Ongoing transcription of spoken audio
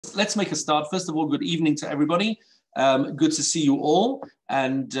let's make a start. First of all, good evening to everybody. Good to see you all.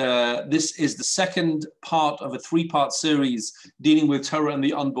 And this is the second part of a three-part series dealing with Torah and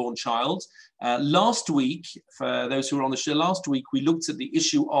the unborn child. Last week, for those who were on the show last week, we looked at the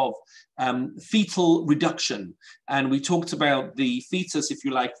issue of fetal reduction. And we talked about the fetus, if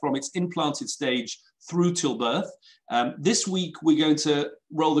you like, from its implanted stage through till birth. This week, we're going to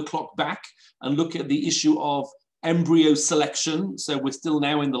roll the clock back and look at the issue of embryo selection. So we're still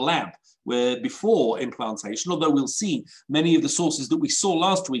now in the lab, where before implantation, although we'll see many of the sources that we saw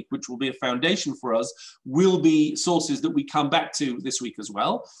last week, which will be a foundation for us, will be sources that we come back to this week as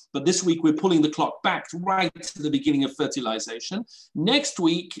well. But this week, we're pulling the clock back right to the beginning of fertilization. Next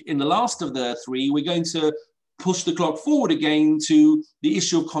week, in the last of the three, we're going to push the clock forward again to the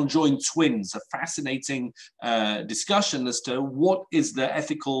issue of conjoined twins, a fascinating discussion as to what is the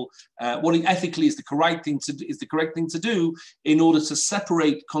ethical, what ethically is the correct thing to do in order to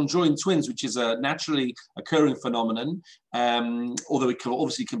separate conjoined twins, which is a naturally occurring phenomenon, although it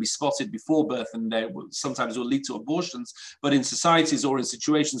obviously can be spotted before birth and sometimes will lead to abortions. But in societies or in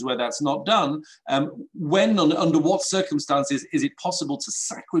situations where that's not done, under what circumstances is it possible to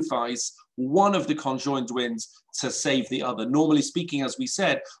sacrifice one of the conjoined twins to save the other? Normally speaking, as we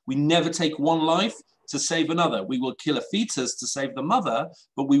said, we never take one life to save another. We will kill a fetus to save the mother,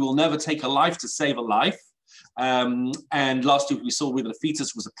 but we will never take a life to save a life. And last week we saw whether the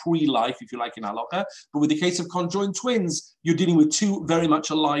fetus was a pre-life, if you like, in halakha. But with the case of conjoined twins, you're dealing with two very much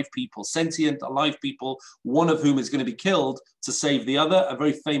alive people, sentient, alive people, one of whom is going to be killed to save the other. A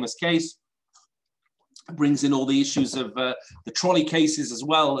very famous case. Brings in all the issues of the trolley cases as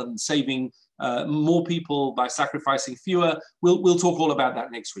well, and saving more people by sacrificing fewer. We'll talk all about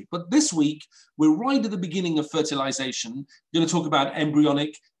that next week. But this week, we're right at the beginning of fertilization. We're going to talk about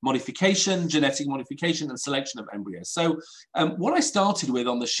embryonic modification, genetic modification, and selection of embryos. So what I started with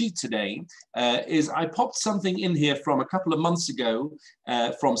on the sheet today is I popped something in here from a couple of months ago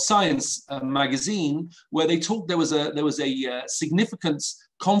from Science magazine, where they talked, there was a significant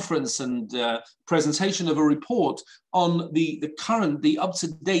conference and presentation of a report on the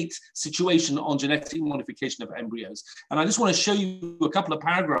up-to-date situation on genetic modification of embryos. And I just want to show you a couple of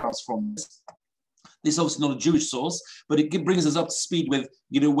paragraphs from this. This is obviously not a Jewish source, but it brings us up to speed with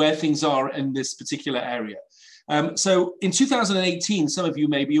where things are in this particular area. So in 2018, some of you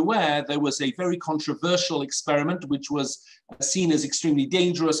may be aware, there was a very controversial experiment which was seen as extremely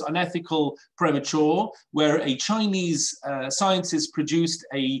dangerous, unethical, premature, where a Chinese scientist produced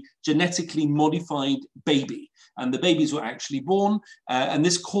a genetically modified baby. And the babies were actually born. And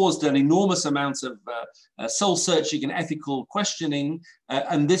this caused an enormous amount of soul searching and ethical questioning.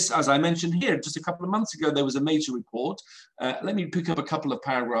 And this, as I mentioned here, just a couple of months ago, there was a major report. Let me pick up a couple of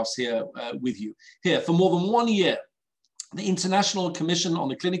paragraphs here with you. Here, for more than 1 year, the International Commission on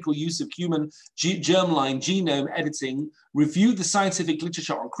the Clinical Use of Human Germline Genome Editing reviewed the scientific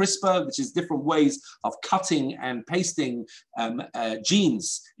literature on CRISPR, which is different ways of cutting and pasting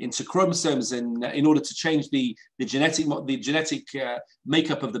genes into chromosomes in order to change the genetic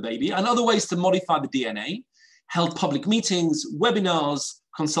makeup of the baby, and other ways to modify the DNA, held public meetings, webinars,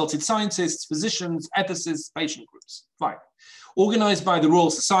 consulted scientists, physicians, ethicists, patient groups. Fine. Organized by the Royal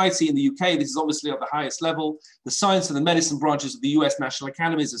Society in the UK, this is obviously at the highest level, the science and the medicine branches of the US National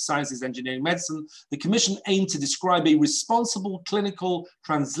Academies of Sciences, Engineering, Medicine, the commission aimed to describe a responsible clinical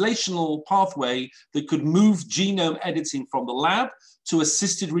translational pathway that could move genome editing from the lab to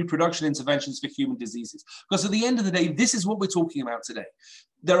assisted reproduction interventions for human diseases. Because at the end of the day, this is what we're talking about today.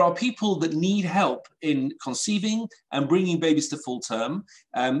 There are people that need help in conceiving and bringing babies to full term.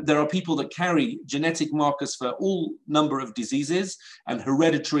 There are people that carry genetic markers for all number of diseases and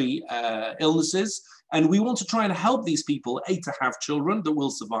hereditary illnesses. And we want to try and help these people, A, to have children that will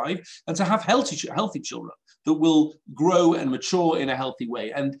survive, and to have healthy children that will grow and mature in a healthy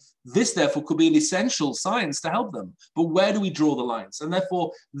way. And this, therefore, could be an essential science to help them. But where do we draw the lines? And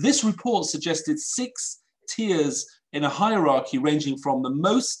therefore, this report suggested 6 tiers in a hierarchy ranging from the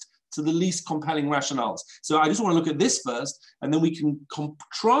most to the least compelling rationales. So I just want to look at this first, and then we can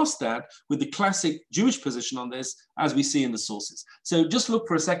contrast that with the classic Jewish position on this as we see in the sources. So just look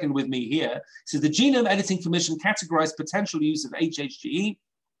for a second with me here. So the Genome Editing Commission categorized potential use of HHGE,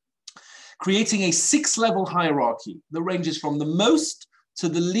 creating a 6-level hierarchy that ranges from the most to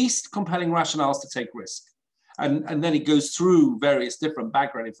the least compelling rationales to take risk. And then it goes through various different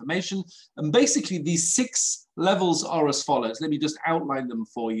background information. And basically these 6 levels are as follows. Let me just outline them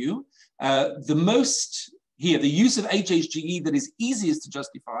for you. The most here, the use of HHGE that is easiest to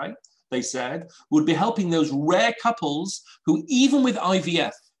justify, they said, would be helping those rare couples who, even with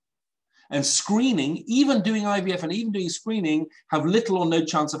IVF, And screening, even doing IVF and even doing screening, have little or no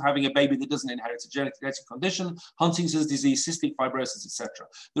chance of having a baby that doesn't inherit a genetic condition, Huntington's disease, cystic fibrosis, etc.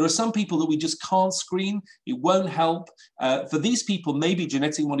 There are some people that we just can't screen. It won't help. For these people, maybe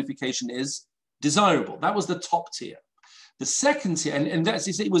genetic modification is desirable. That was the top tier. The second tier, and that's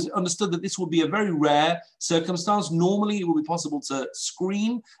it was understood that this will be a very rare circumstance. Normally, it will be possible to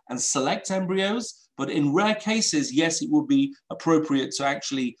screen and select embryos, but in rare cases, yes, it will be appropriate to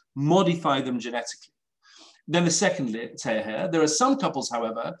actually modify them genetically. Then the second tier here, there are some couples,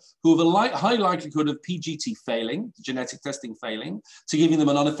 however, who have a high likelihood of PGT failing, genetic testing failing, to giving them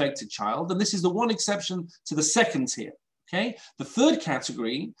an unaffected child. And this is the one exception to the second tier. Okay. The third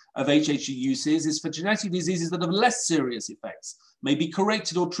category of HHU uses is for genetic diseases that have less serious effects, may be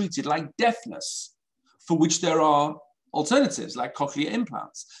corrected or treated, like deafness, for which there are alternatives like cochlear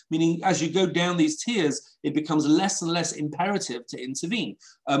implants, meaning as you go down these tiers, it becomes less and less imperative to intervene.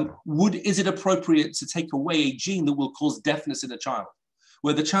 Is it appropriate to take away a gene that will cause deafness in a child,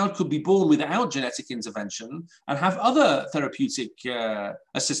 where the child could be born without genetic intervention and have other therapeutic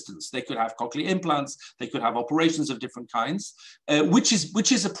assistance? They could have cochlear implants, they could have operations of different kinds, which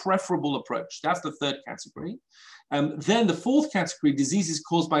is a preferable approach. That's the third category. Then the fourth category, diseases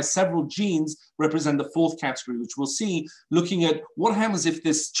caused by several genes, represent the fourth category, which we'll see looking at what happens if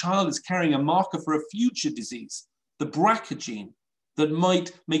this child is carrying a marker for a future disease, the BRCA gene, that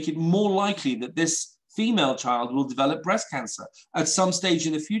might make it more likely that this female child will develop breast cancer at some stage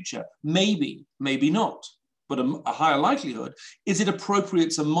in the future. Maybe, maybe not, but a higher likelihood. Is it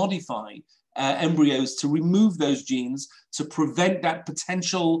appropriate to modify embryos to remove those genes to prevent that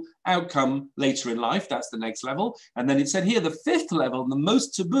potential outcome later in life? That's the next level. And then it said here, the fifth level, the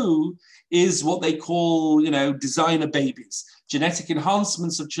most taboo, is what they call, designer babies, genetic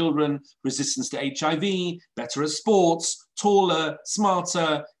enhancements of children, resistance to HIV, better at sports, taller,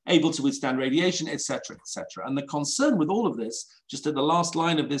 smarter, able to withstand radiation, etc., etc. And the concern with all of this, just at the last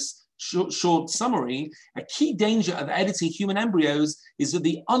line of this short summary, a key danger of editing human embryos is that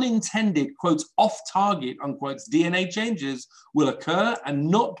the unintended, quote, off-target, unquote, DNA changes will occur and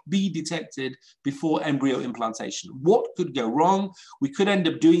not be detected before embryo implantation. What could go wrong? We could end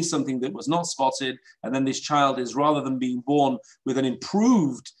up doing something that was not spotted, and then this child is, rather than being born with an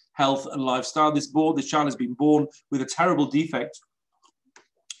improved health and lifestyle, this child has been born with a terrible defect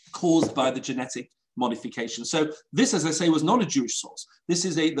caused by the genetic modification. So this, as I say, was not a Jewish source. This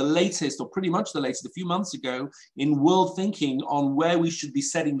is the latest, or pretty much the latest, a few months ago, in world thinking on where we should be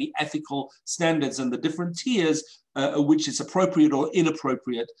setting the ethical standards and the different tiers which is appropriate or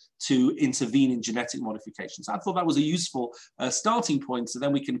inappropriate to intervene in genetic modifications. I thought that was a useful starting point, so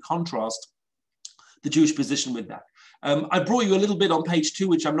then we can contrast the Jewish position with that. I brought you a little bit on page 2,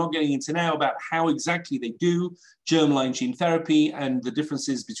 which I'm not getting into now, about how exactly they do germline gene therapy and the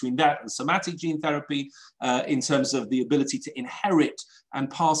differences between that and somatic gene therapy in terms of the ability to inherit and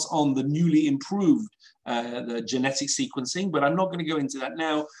pass on the newly improved the genetic sequencing. But I'm not going to go into that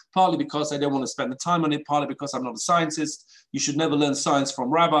now, partly because I don't want to spend the time on it, partly because I'm not a scientist. You should never learn science from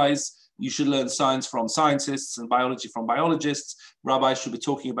rabbis. You should learn science from scientists and biology from biologists. Rabbis should be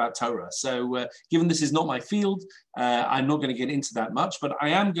talking about Torah. So given this is not my field, I'm not going to get into that much, but I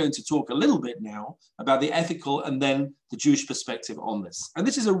am going to talk a little bit now about the ethical and then the Jewish perspective on this. And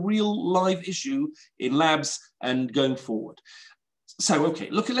this is a real live issue in labs and going forward. So, okay,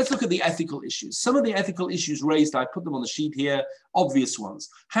 let's look at the ethical issues. Some of the ethical issues raised, I put them on the sheet here, obvious ones.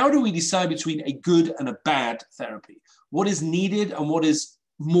 How do we decide between a good and a bad therapy? What is needed and what is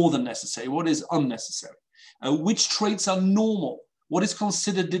more than necessary? What is unnecessary? Which traits are normal? What is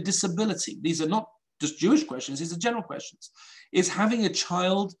considered a disability? These are not just Jewish questions, these are general questions. Is having a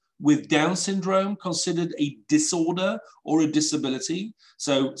child with Down syndrome considered a disorder or a disability?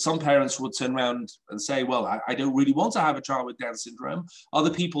 So some parents would turn around and say, well, I don't really want to have a child with Down syndrome.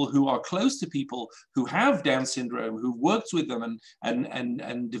 Other people who are close to people who have Down syndrome, who've worked with them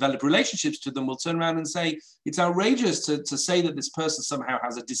and developed relationships to them, will turn around and say, it's outrageous to say that this person somehow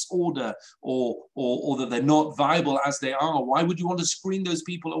has a disorder or that they're not viable as they are. Why would you want to screen those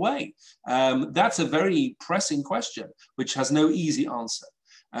people away? That's a very pressing question, which has no easy answer.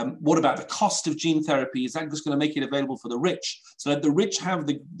 What about the cost of gene therapy? Is that just going to make it available for the rich? So that the rich have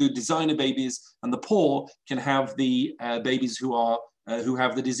the designer babies and the poor can have the babies who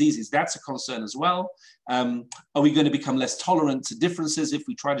have the diseases. That's a concern as well. Are we going to become less tolerant to differences if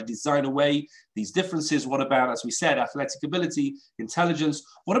we try to design away these differences? What about, as we said, athletic ability, intelligence?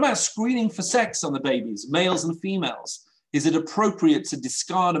 What about screening for sex on the babies, males and females? Is it appropriate to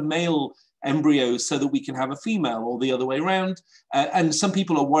discard a male embryos so that we can have a female, or the other way around. And some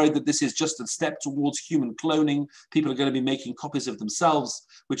people are worried that this is just a step towards human cloning. People are going to be making copies of themselves,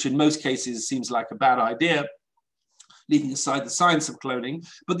 which in most cases seems like a bad idea, leaving aside the science of cloning.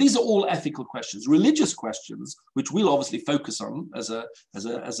 But these are all ethical questions, religious questions, which we'll obviously focus on as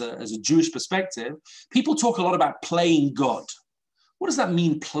a Jewish perspective. People talk a lot about playing God. What does that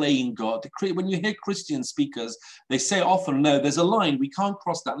mean, playing God? When you hear Christian speakers, they say often, no, there's a line. We can't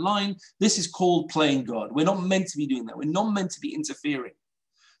cross that line. This is called playing God. We're not meant to be doing that. We're not meant to be interfering.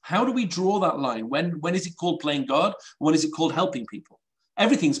 How do we draw that line? When is it called playing God? When is it called helping people?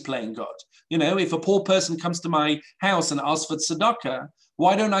 Everything's playing God. You know, if a poor person comes to my house and asks for tzedakah,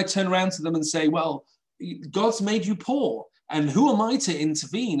 why don't I turn around to them and say, well, God's made you poor. And who am I to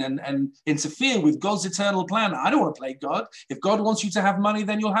intervene and interfere with God's eternal plan? I don't want to play God. If God wants you to have money,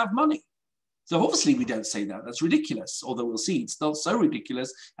 then you'll have money. So obviously we don't say that. That's ridiculous. Although we'll see it's not so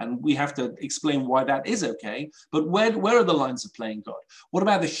ridiculous, and we have to explain why that is okay. But where are the lines of playing God? What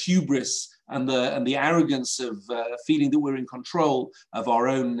about the hubris and the arrogance of feeling that we're in control of our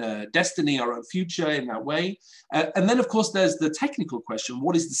own destiny, our own future in that way? And then, of course, there's the technical question.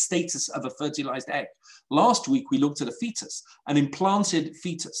 What is the status of a fertilized egg? Last week, we looked at a fetus, an implanted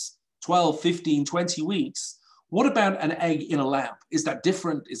fetus, 12, 15, 20 weeks. What about an egg in a lab? Is that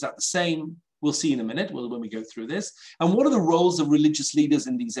different? Is that the same? We'll see in a minute when we go through this. And what are the roles of religious leaders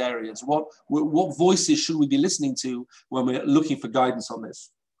in these areas? What voices should we be listening to when we're looking for guidance on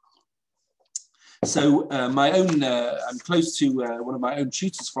this? So I'm close to one of my own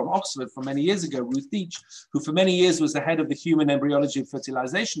tutors from Oxford from many years ago, Ruth Deach, who for many years was the head of the Human Embryology and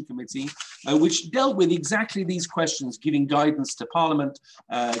Fertilization Committee, which dealt with exactly these questions, giving guidance to Parliament,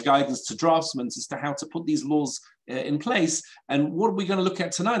 guidance to draftsmen as to how to put these laws in place. And what we're going to look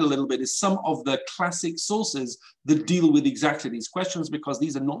at tonight a little bit is some of the classic sources that deal with exactly these questions, because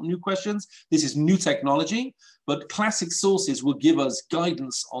these are not new questions. This is new technology, but classic sources will give us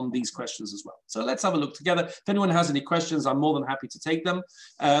guidance on these questions as well. So let's have a look together. If anyone has any questions, I'm more than happy to take them.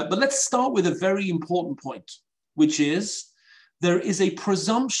 But let's start with a very important point, which is there is a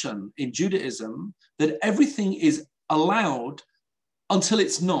presumption in Judaism that everything is allowed until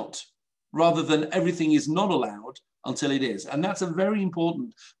it's not, rather than everything is not allowed until it is. And that's a very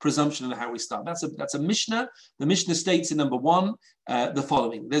important presumption in how we start. That's a Mishnah. The Mishnah states in number 1 the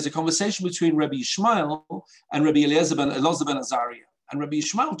following. There's a conversation between Rabbi Yishmael and Rabbi Elazar ben Azariah. And Rabbi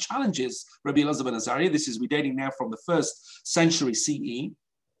Yishmael challenges Rabbi Elazar ben Azariah. This is, we're dating now from the 1st century CE,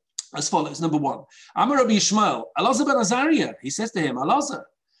 as follows. Number 1, Amar Rabbi Yishmael, Elazar ben Azariah, he says to him, Elazar,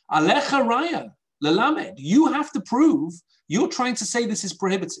 Alecha Raya, Lelamed, you have to prove, you're trying to say this is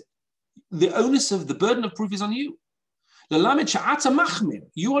prohibited. The onus of the burden of proof is on you. Lelamed sha'ata machmir,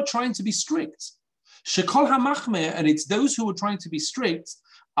 you are trying to be strict. Shekol ha'machmir, and it's those who are trying to be strict,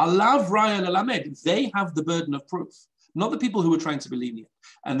 alav raya lelamed, they have the burden of proof, not the people who are trying to be lenient.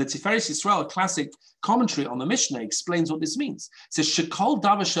 And the Tiferes Yisrael, a classic commentary on the Mishnah, explains what this means. It says, Shekol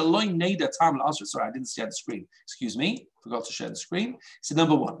davar shaloi neida tam la'asra. Sorry, I didn't share the screen. Excuse me, forgot to share the screen. So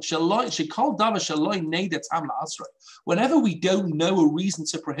number 1, Shekol davar shaloi neida tam la'asra. Whenever we don't know a reason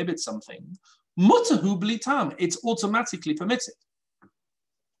to prohibit something, mutahu bli tam, it's automatically permitted.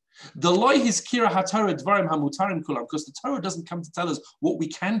 The loy his kira haTorah dvarim hamutarim kulam, because the Torah doesn't come to tell us what we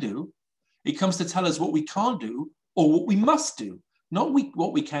can do. It comes to tell us what we can't do or what we must do, not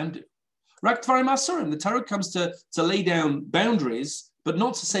what we can do. Rak dvarim asurim, the Torah comes to lay down boundaries, but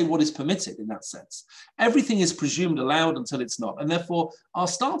not to say what is permitted in that sense. Everything is presumed allowed until it's not. And therefore, our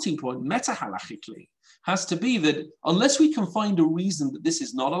starting point, meta-halachically, has to be that unless we can find a reason that this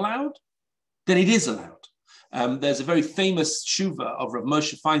is not allowed, then it is allowed. There's a very famous tshuva of Rav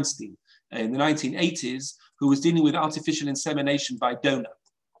Moshe Feinstein in the 1980s, who was dealing with artificial insemination by donor,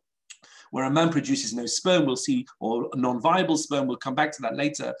 where a man produces no sperm, we'll see, or non-viable sperm, we'll come back to that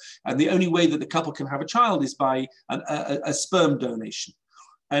later. And the only way that the couple can have a child is by a sperm donation.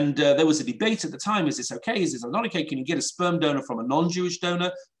 And there was a debate at the time, is this okay, is this not okay? Can you get a sperm donor from a non-Jewish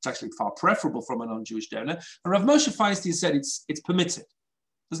donor? It's actually far preferable from a non-Jewish donor. And Rav Moshe Feinstein said it's permitted.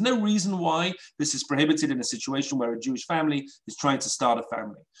 There's no reason why this is prohibited in a situation where a Jewish family is trying to start a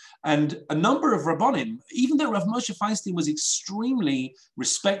family. And a number of Rabbonim, even though Rav Moshe Feinstein was extremely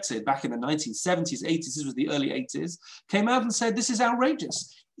respected back in the 1970s, 80s, this was the early 80s, came out and said, this is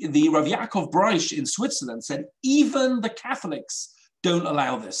outrageous. The Rav Yaakov Breisch in Switzerland said, even the Catholics don't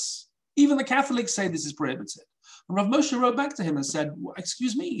allow this. Even the Catholics say this is prohibited. And Rav Moshe wrote back to him and said,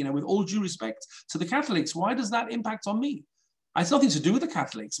 excuse me, with all due respect to the Catholics, why does that impact on me? It's nothing to do with the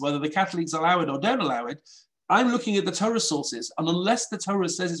Catholics, whether the Catholics allow it or don't allow it. I'm looking at the Torah sources, and unless the Torah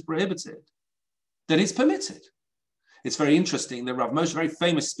says it's prohibited, then it's permitted. It's very interesting that Rav Moshe, very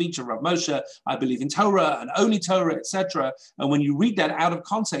famous speech of Rav Moshe, I believe in Torah and only Torah, etc. And when you read that out of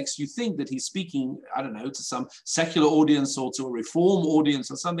context, you think that he's speaking, I don't know, to some secular audience or to a reform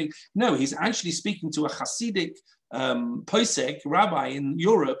audience or something. No, he's actually speaking to a Hasidic posek rabbi in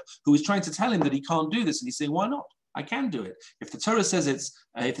Europe who is trying to tell him that he can't do this. And he's saying, why not? I can do it. If the Torah says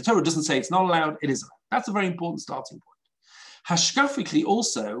if the Torah doesn't say it's not allowed, it is allowed. That's a very important starting point. Hashkafically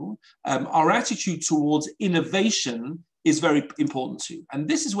also, our attitude towards innovation is very important too. And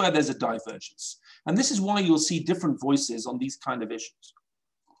this is where there's a divergence. And this is why you'll see different voices on these kind of issues.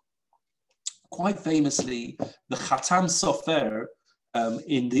 Quite famously, the Khatam Sofer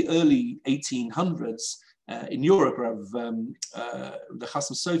in the early 1800s in Europe, the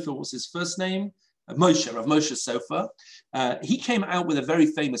Khatam Sofer, what was his first name? Rav Moshe Sofer. He came out with a very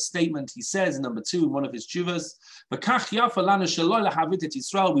famous statement. He says, number 2, in one of his tshuvas,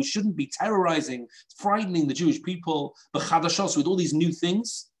 we shouldn't be terrorizing, frightening the Jewish people with all these new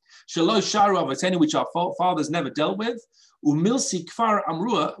things, which our fathers never dealt with.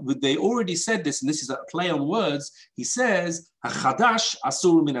 They already said this, and this is a play on words. He says,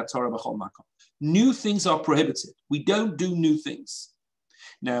 new things are prohibited. We don't do new things.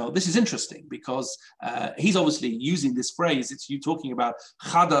 Now, this is interesting because he's obviously using this phrase. It's you talking about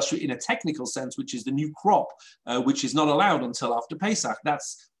chadash in a technical sense, which is the new crop, which is not allowed until after Pesach.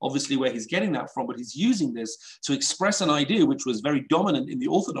 That's obviously where he's getting that from, but he's using this to express an idea which was very dominant in the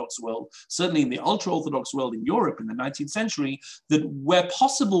Orthodox world, certainly in the ultra-Orthodox world in Europe in the 19th century, that where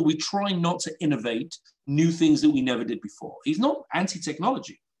possible, we try not to innovate new things that we never did before. He's not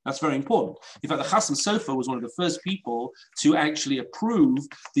anti-technology. That's very important. In fact, the Chasam Sofer was one of the first people to actually approve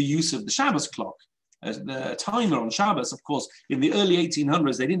the use of the Shabbos clock. The timer on Shabbos, of course, in the early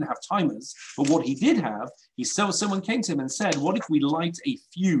 1800s, they didn't have timers, but what he did have, someone came to him and said, what if we light a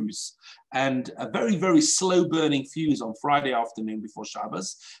fuse, and a very, very slow burning fuse on Friday afternoon before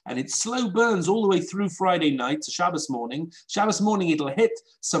Shabbos, and it slow burns all the way through Friday night to Shabbos morning. Shabbos morning, it'll hit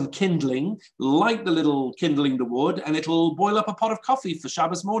some kindling, light the little kindling, the wood, and it'll boil up a pot of coffee for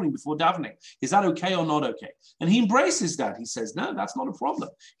Shabbos morning before davening. Is that okay or not okay? And he embraces that. He says, no, that's not a problem.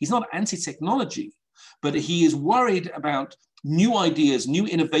 He's not anti-technology. But he is worried about new ideas, new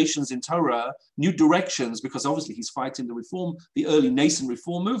innovations in Torah, new directions, because obviously he's fighting the early nascent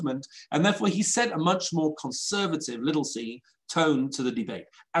reform movement, and therefore he set a much more conservative, little c, tone to the debate,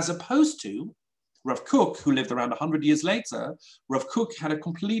 as opposed to Rav Kook, who lived around 100 years later. Rav Kook had a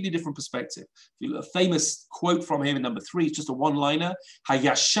completely different perspective. A famous quote from him in number 3, it's just a one-liner,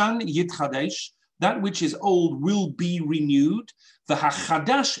 Hayashan Yitchadesh, that which is old will be renewed, the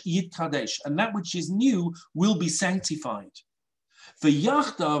hachadash yitkadesh, and that which is new will be sanctified.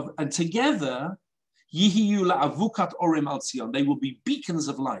 V'yachdav, and together, yihiyu la'avukat orim al Tzion, they will be beacons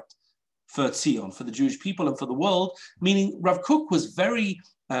of light for Tzion, for the Jewish people and for the world. Meaning, Rav Kook was very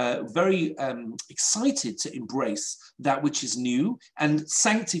excited to embrace that which is new and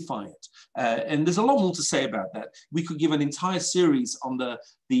sanctify it. And there's a lot more to say about that. We could give an entire series on the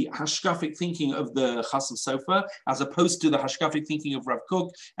hashkafic thinking of the Chasam Sofer as opposed to the hashkafic thinking of Rav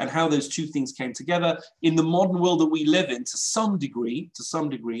Kook, and how those two things came together. In the modern world that we live in, to some degree,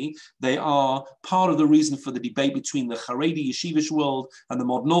 they are part of the reason for the debate between the Haredi Yeshivish world and the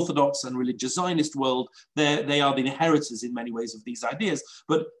modern Orthodox and religious Zionist world. They are the inheritors in many ways of these ideas.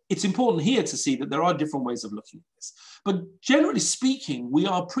 But it's important here to see that there are different ways of looking at this. But generally speaking, we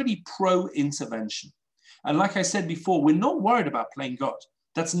are pretty pro-intervention. And like I said before, we're not worried about playing God.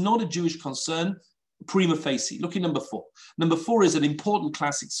 That's not a Jewish concern, prima facie. Look at number 4. Number 4 is an important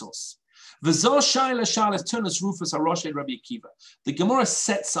classic source. The Gemara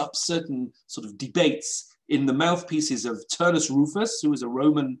sets up certain sort of debates in the mouthpieces of Turnus Rufus, who was a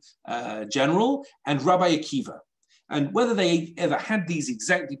Roman general, and Rabbi Akiva. And whether they ever had these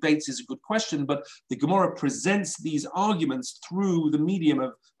exact debates is a good question, but the Gemara presents these arguments through the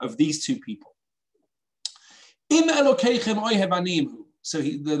medium of these two people. So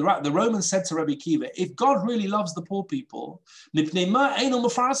the Romans said to Rabbi Akiva, if God really loves the poor people, why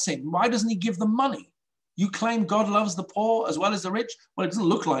doesn't he give them money? You claim God loves the poor as well as the rich? Well, it doesn't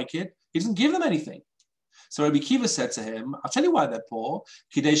look like it. He doesn't give them anything. So Rabbi Akiva said to him, I'll tell you why they're poor.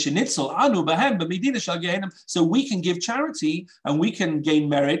 So we can give charity and we can gain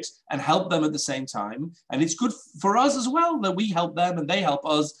merit and help them at the same time. And it's good for us as well that we help them and they help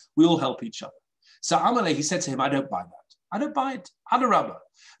us. We all help each other. So Amalek, he said to him, I don't buy that. I don't buy it. Adarabba.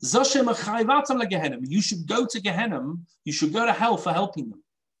 You should go to Gehenna. You should go to hell for helping them.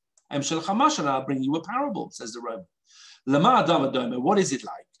 I'll bring you a parable, says the Roman. What is it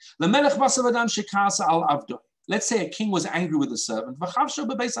like? Let's say a king was angry with a servant,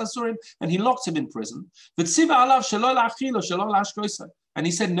 and he locked him in prison. And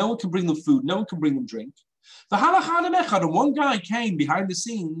he said, no one can bring them food, no one can bring them drink. And one guy came behind the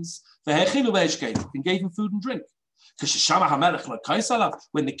scenes and gave him food and drink.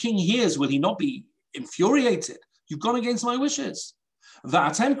 When the king hears, will he not be infuriated? You've gone against my wishes.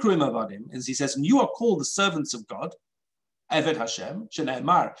 As he says, and you are called the servants of God. Eved Hashem,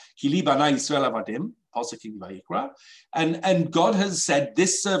 Shene'emar, Ki Bana Yisrael Avadim, Pasuk in Vayikra, and God has said,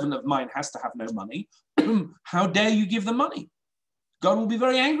 this servant of mine has to have no money. How dare you give them money? God will be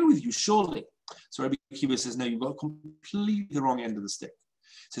very angry with you, surely. So Rabbi Akiva says, no, you've got completely the wrong end of the stick.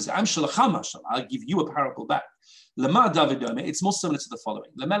 He says, Am Shalacham Mashal, I'll give you a parable back. Lama David, it's more similar to the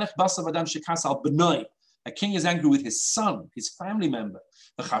following. Lemelech Basav Adam Shekas al Benoi. A king is angry with his son, his family member.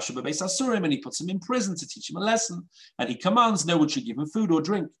 And he puts him in prison to teach him a lesson. And he commands no one should give him food or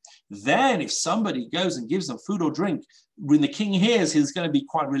drink. Then if somebody goes and gives them food or drink, when the king hears, he's going to be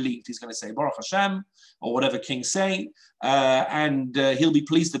quite relieved. He's going to say, Baruch Hashem, or whatever kings say, and he'll be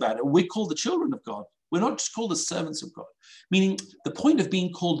pleased about it. We're called the children of God. We're not just called the servants of God. Meaning the point of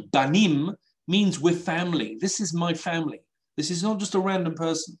being called Banim means we're family. This is my family. This is not just a random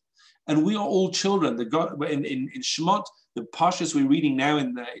person. And we are all children. The God in Shemot, the parshas we're reading now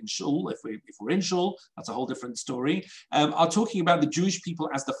in Shul, if we're in Shul, that's a whole different story. Are talking about the Jewish people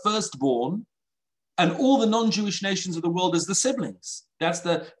as the firstborn, and all the non-Jewish nations of the world as the siblings.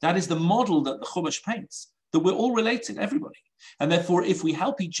 That is the model that the Chumash paints. That we're all related, everybody. And therefore, if we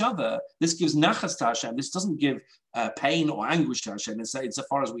help each other, this gives nachas to Hashem. This doesn't give pain or anguish to Hashem,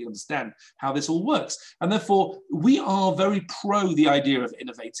 insofar as we understand how this all works. And therefore, we are very pro the idea of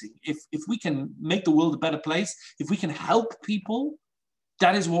innovating. If we can make the world a better place, if we can help people,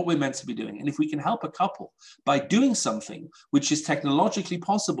 that is what we're meant to be doing. And if we can help a couple by doing something which is technologically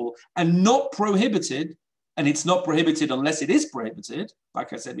possible and not prohibited, and it's not prohibited unless it is prohibited,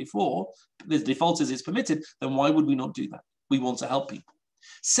 like I said before, the default is it's permitted, then why would we not do that? We want to help people.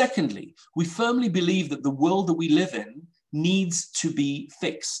 Secondly, we firmly believe that the world that we live in needs to be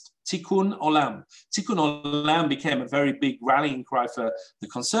fixed. Tikkun Olam. Tikkun Olam became a very big rallying cry for the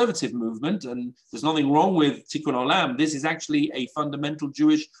conservative movement, and there's nothing wrong with Tikkun Olam. This is actually a fundamental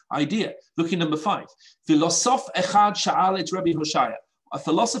Jewish idea. Look at number 5. Philosoph echad sha'al et Rabbi Hoshaya. A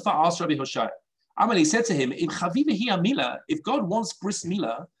philosopher asked Rabbi Hoshaya. Amali said to him, if God wants bris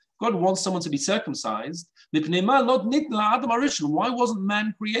milah, God wants someone to be circumcised, why wasn't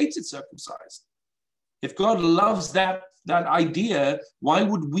man created circumcised? If God loves that idea, why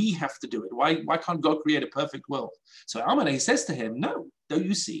would we have to do it? Why can't God create a perfect world? So Amalei says to him, no, don't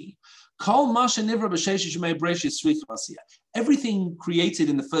you see? Everything created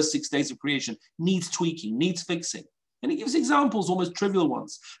in the first 6 days of creation needs tweaking, needs fixing. And he gives examples, almost trivial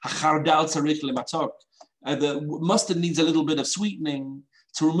ones. The mustard needs a little bit of sweetening.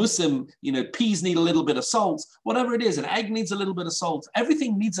 Turumusim, peas need a little bit of salt. Whatever it is, an egg needs a little bit of salt.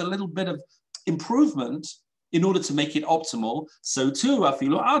 Everything needs a little bit of improvement in order to make it optimal. So too,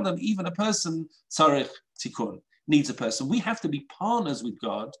 afilu Adam, even a person, tzarich tikkun, needs a person. We have to be partners with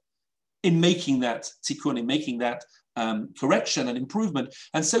God in making that tikkun, in making that correction and improvement.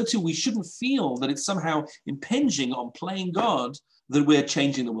 And so too, we shouldn't feel that it's somehow impinging on playing God that we're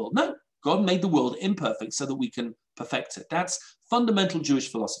changing the world. No, God made the world imperfect so that we can perfect it. That's fundamental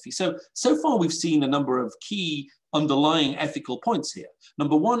Jewish philosophy. So far we've seen a number of key underlying ethical points here.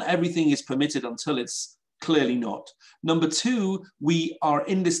 Number 1, everything is permitted until it's clearly not. Number 2, we are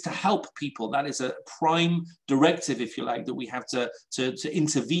in this to help people. That is a prime directive, if you like, that we have to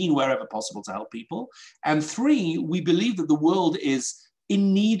intervene wherever possible to help people. And 3, we believe that the world is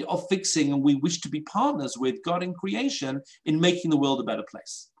in need of fixing, and we wish to be partners with God in creation in making the world a better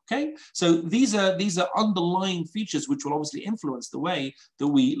place. Okay, so these are underlying features which will obviously influence the way that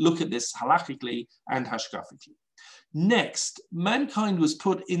we look at this halachically and hashkafically. Next, mankind was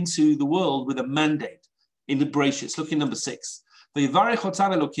put into the world with a mandate in the Bereshit. Look at number 6.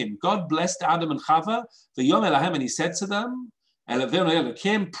 God blessed Adam and Chava, and he said to them,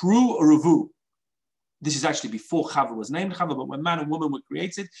 Pru uruvu. This is actually before Chava was named Chava, but when man and woman were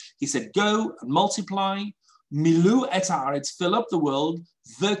created, he said, go and multiply, milu et haaretz, fill up the world,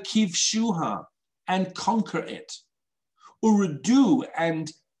 v'kivshuha, and conquer it. Urudu,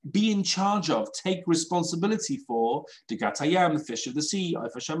 and be in charge of, take responsibility for, the gatayam, the fish of the sea,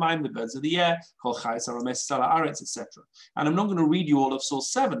 the birds of the air, kol chayes harames sala aretz, etc. And I'm not going to read you all of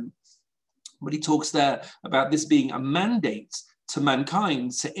Source 7, but he talks there about this being a mandate to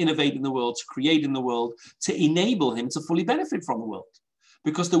mankind to innovate in the world, to create in the world, to enable him to fully benefit from the world.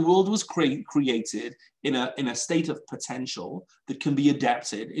 because the world was created in a state of potential that can be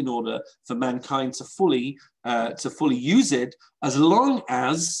adapted in order for mankind to fully use it, as long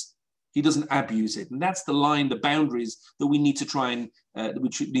as he doesn't abuse it. And that's the line, the boundaries that we need to try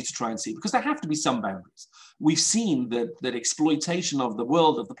and see, because there have to be some boundaries. We've seen that exploitation of the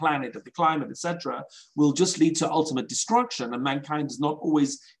world, of the planet, of the climate, etc., will just lead to ultimate destruction, and mankind does not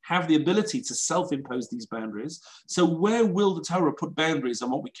always have the ability to self-impose these boundaries. So where will the Torah put boundaries on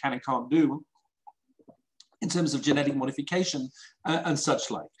what we can and can't do in terms of genetic modification and such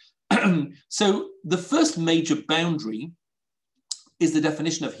like? So the first major boundary is the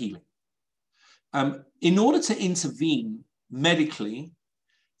definition of healing. In order to intervene medically,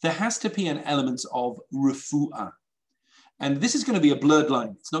 there has to be an element of refu'ah. And this is going to be a blurred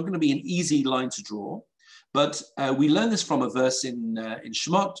line. It's not going to be an easy line to draw, but we learn this from a verse in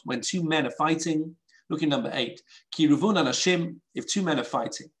Shemot, when two men are fighting. Look in number 8. Ki ruvun anashim, if two men are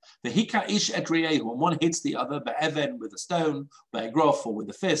fighting. V'hika ish et re'ehu, and one hits the other, be'even, with a stone, be'egrof, or with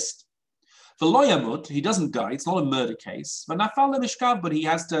a fist. V'lo yamut, he doesn't die, it's not a murder case. V'nafal le'mishkav, but he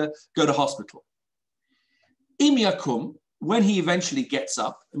has to go to hospital. Im yakum, when he eventually gets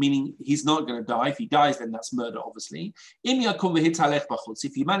up, meaning he's not going to die. If he dies, then that's murder, obviously. Im yakum v'hitalech b'chutz,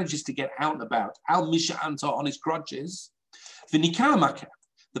 if he manages to get out and about, al misha anta, on his crutches, v'nikar makeh,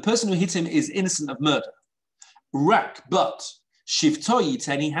 the person who hit him is innocent of murder. Rak, but shivto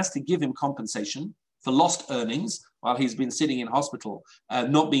yiten, he has to give him compensation for lost earnings while he's been sitting in hospital,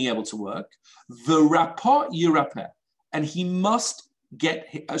 not being able to work. V'rapah yirapeh, and he must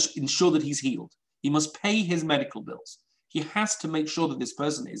ensure that he's healed. He must pay his medical bills. He has to make sure that this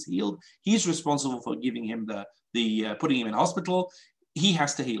person is healed. He's responsible for giving him putting him in hospital. He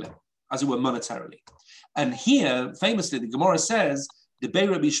has to heal him, as it were, monetarily. And here, famously, the Gemara says, "Debei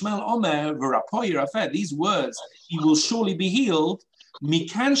Rabbi Shmuel Omer v'rapo yirafeh." These words, he will surely be healed.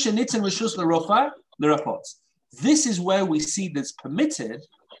 Mikan shenitzen reshus l'rofa l'rapot. This is where we see that's permitted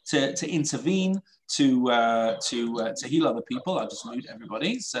to intervene, to heal other people. I'll just mute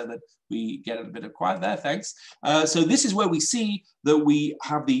everybody so that we get a bit of quiet there. Thanks. So this is where we see that we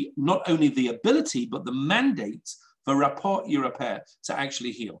have not only the ability, but the mandate for rapor yirapeh, to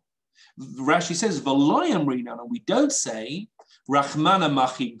actually heal. Rashi says, V'loyam rinan, and we don't say, Rachmana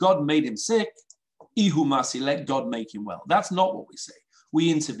machi, God made him sick, Ihu masi, let God make him well. That's not what we say.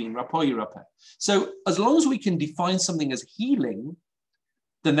 We intervene, rapor yirapeh. So as long as we can define something as healing,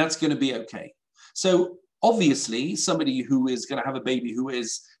 then that's going to be okay. So obviously, somebody who is going to have a baby who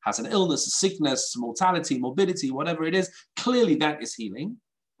has an illness, a sickness, mortality, morbidity, whatever it is, clearly that is healing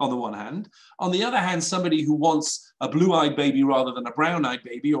on the one hand. On the other hand, somebody who wants a blue-eyed baby rather than a brown-eyed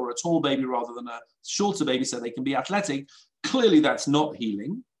baby, or a tall baby rather than a shorter baby so they can be athletic, clearly that's not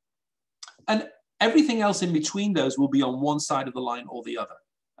healing. And everything else in between those will be on one side of the line or the other.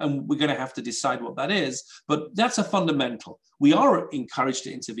 And we're going to have to decide what that is. But that's a fundamental. We are encouraged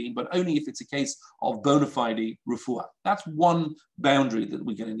to intervene, but only if it's a case of bona fide refuah. That's one boundary that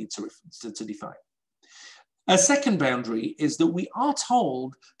we're going to need to define. A second boundary is that we are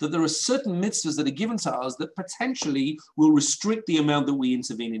told that there are certain mitzvahs that are given to us that potentially will restrict the amount that we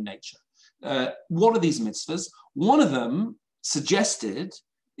intervene in nature. What are these mitzvahs? One of them suggested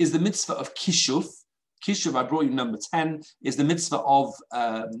is the mitzvah of kishuf. Kishuv, I brought you number 10, is the mitzvah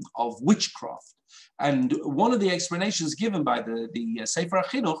of witchcraft. And one of the explanations given by the Sefer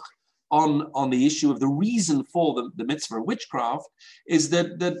HaChinuch on the issue of the reason for the mitzvah of witchcraft is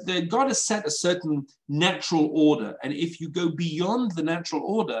that God has set a certain natural order. And if you go beyond the natural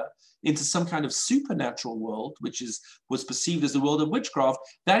order into some kind of supernatural world, which was perceived as the world of witchcraft,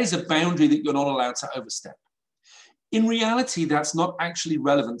 that is a boundary that you're not allowed to overstep. In reality, that's not actually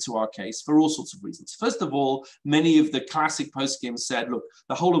relevant to our case for all sorts of reasons. First of all, many of the classic poskim said, look,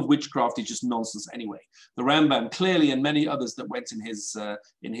 the whole of witchcraft is just nonsense anyway. The Rambam clearly, and many others that went in his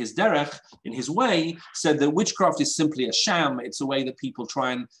derech, in his way, said that witchcraft is simply a sham. It's a way that people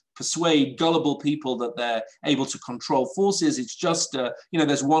try and persuade gullible people that they're able to control forces. It's just,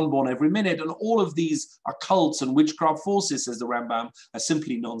 there's one born every minute. And all of these occults and witchcraft forces, says the Rambam, are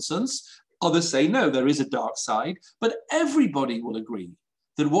simply nonsense. Others say, no, there is a dark side, but everybody will agree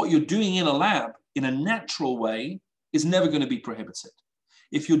that what you're doing in a lab in a natural way is never going to be prohibited.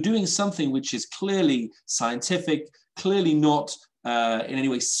 If you're doing something which is clearly scientific, clearly not in any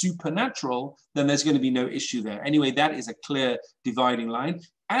way supernatural, then there's going to be no issue there. Anyway, that is a clear dividing line,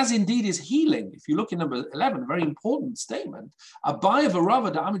 as indeed is healing. If you look at number 11, a very important statement, Abaya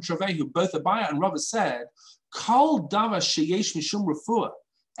v'Rava da'amid travehu, both Abaya and Rava said, Kol dava sheyesh mishum refuah.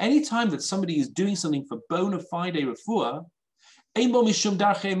 Anytime that somebody is doing something for bona fide refuah,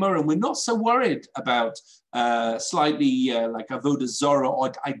 We're not so worried about slightly like avodah zarah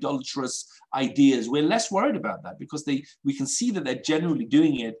or idolatrous ideas. We're less worried about that because we can see that they're generally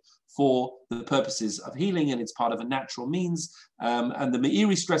doing it for the purposes of healing, and it's part of a natural means. And the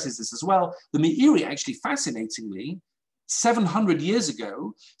Meiri stresses this as well. The Meiri actually, fascinatingly, 700 years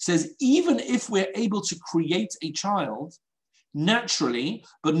ago, says even if we're able to create a child naturally,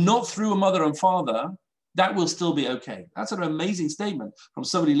 but not through a mother and father, that will still be okay. That's an amazing statement from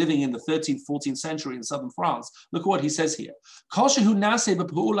somebody living in the 13th, 14th century in southern France. Look at what he says here.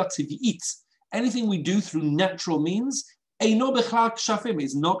 Anything we do through natural means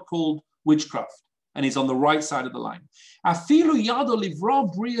is not called witchcraft. And he's on the right side of the line.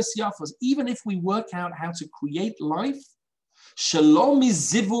 Even if we work out how to create life,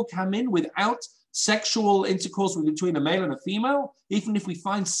 without sexual intercourse between a male and a female, even if we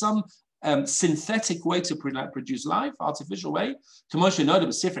find some synthetic way to produce life, artificial way, we're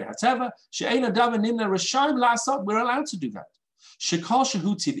allowed to do that.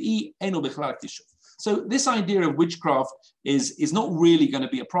 So this idea of witchcraft is not really going to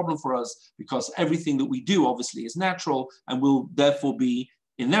be a problem for us because everything that we do obviously is natural and will therefore be,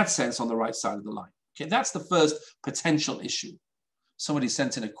 in that sense, on the right side of the line. Okay, that's the first potential issue. Somebody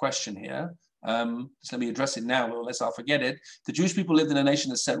sent in a question here. Just let me address it now, unless I'll forget it. The Jewish people lived in a nation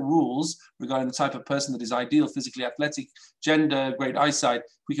that set rules regarding the type of person that is ideal, physically athletic, gender, great eyesight.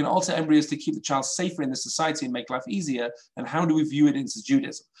 We can alter embryos to keep the child safer in the society and make life easier. And how do we view it into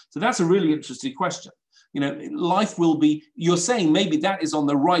Judaism? So that's a really interesting question. You know, life will be, you're saying maybe that is on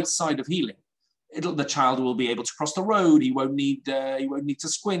the right side of healing. The child will be able to cross the road. He won't need to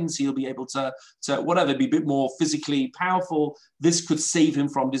squint. He'll be able to whatever, be a bit more physically powerful. This could save him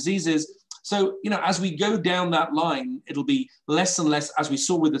from diseases. So, you know, as we go down that line, it'll be less and less, as we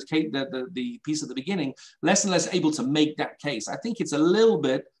saw with the piece at the beginning, less and less able to make that case. I think it's a little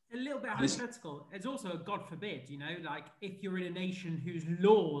bit hypothetical. It's also a God forbid, you know, like if you're in a nation whose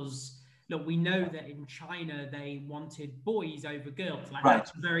laws, look, we know that in China they wanted boys over girls. Like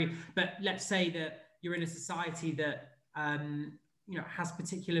right. But let's say that you're in a society that you know, has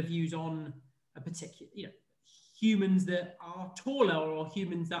particular views on a particular, you know, humans that are taller or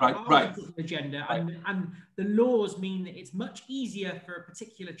humans that are a particular gender, and the laws mean that it's much easier for a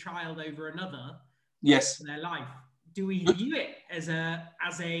particular child over another. Yes. In their life. Do we view it as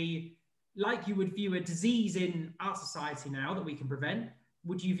a like you would view a disease in our society now that we can prevent?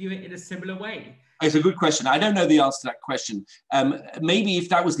 Would you view it in a similar way? It's a good question. I don't know the answer to that question. Maybe if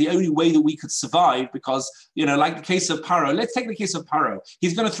that was the only way that we could survive, because, you know, like the case of Paro, let's take the case of Paro.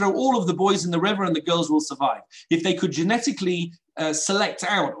 He's going to throw all of the boys in the river and the girls will survive. If they could genetically select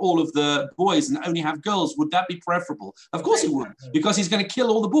out all of the boys and only have girls, would that be preferable? Of course it would, because he's going to kill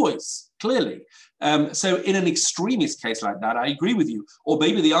all the boys, clearly. So in an extremist case like that, I agree with you. Or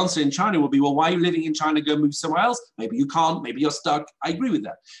maybe the answer in China will be, well, why are you living in China? Go move somewhere else. Maybe you can't. Maybe you're stuck. I agree with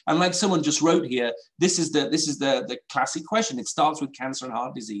that. And like someone just wrote here, this is the classic question. It starts with cancer and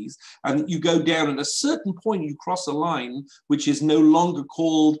heart disease, and you go down at a certain point, you cross a line which is no longer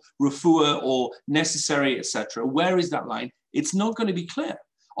called refuah or necessary, etc. Where is that line? It's not going to be clear.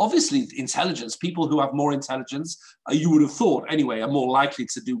 Obviously, intelligence, people who have more intelligence, you would have thought anyway, are more likely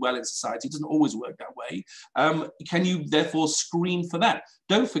to do well in society. It doesn't always work that way. Can you therefore screen for that?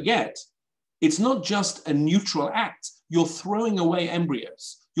 Don't forget, it's not just a neutral act. You're throwing away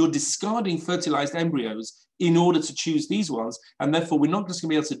embryos. You're discarding fertilized embryos in order to choose these ones. And therefore, we're not just going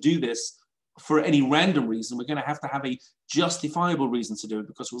to be able to do this for any random reason. We're going to have a justifiable reason to do it,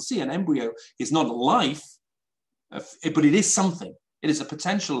 because we'll see an embryo is not a life, but it is something. It is a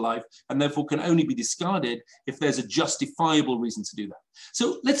potential life, and therefore can only be discarded if there's a justifiable reason to do that.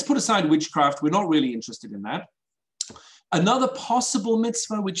 So let's put aside witchcraft. We're not really interested in that. Another possible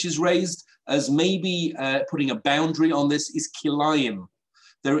mitzvah which is raised as maybe putting a boundary on this is kilayim.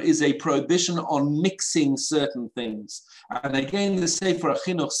 There is a prohibition on mixing certain things. And again, the Sefer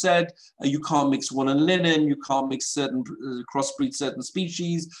HaChinuch said, you can't mix wool and linen, you can't mix certain, crossbreed certain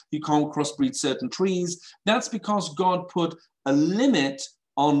species, you can't crossbreed certain trees. That's because God put a limit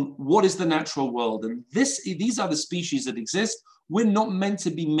on what is the natural world. And these are the species that exist. We're not meant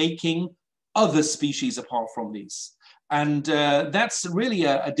to be making other species apart from these. And that's really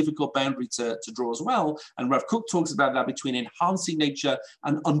a difficult boundary to draw as well. And Rav Kook talks about that between enhancing nature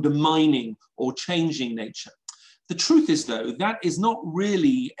and undermining or changing nature. The truth is, though, that is not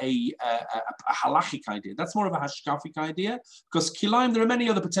really a halachic idea. That's more of a hashkafic idea, because kilayim, there are many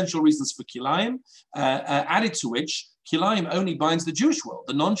other potential reasons for kilayim, added to which Kilayim only binds the Jewish world.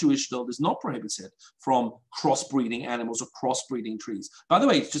 The non-Jewish world is not prohibited from crossbreeding animals or crossbreeding trees. By the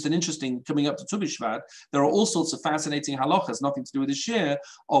way, it's just an interesting, coming up to Tu B'Shvat, there are all sorts of fascinating halachas, nothing to do with this year,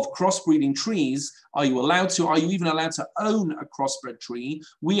 of crossbreeding trees. Are you even allowed to own a crossbred tree?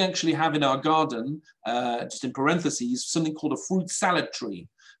 We actually have in our garden, just in parentheses, something called a fruit salad tree.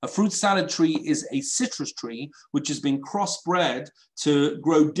 A fruit salad tree is a citrus tree which has been crossbred to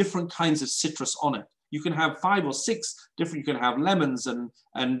grow different kinds of citrus on it. You can have 5 or 6 different, you can have lemons and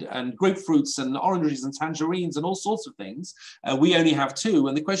grapefruits and oranges and tangerines and all sorts of things. We only have 2.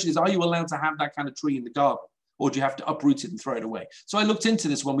 And the question is, are you allowed to have that kind of tree in the garden? Or do you have to uproot it and throw it away? So I looked into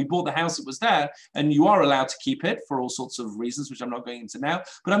this when we bought the house, it was there, and you are allowed to keep it for all sorts of reasons, which I'm not going into now.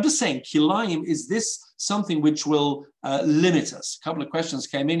 But I'm just saying, kilayim, is this something which will limit us? A couple of questions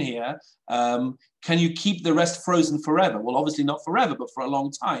came in here. Can you keep the rest frozen forever? Well, obviously not forever, but for a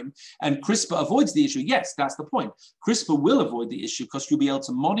long time. And CRISPR avoids the issue. Yes, that's the point. CRISPR will avoid the issue because you'll be able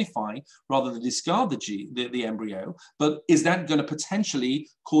to modify rather than discard the embryo. But is that going to potentially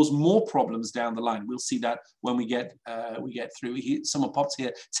cause more problems down the line? We'll see that when we get through. Someone popped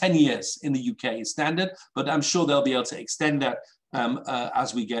here, 10 years in the UK is standard, but I'm sure they'll be able to extend that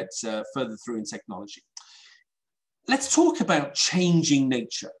as we get further through in technology. Let's talk about changing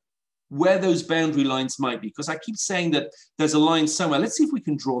nature, where those boundary lines might be, because I keep saying that there's a line somewhere. Let's see if we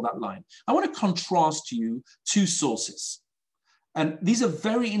can draw that line. I want to contrast to you 2 sources. And these are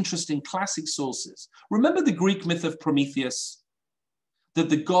very interesting classic sources. Remember the Greek myth of Prometheus, that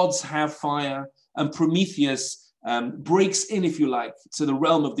the gods have fire, and Prometheus breaks in, if you like, to the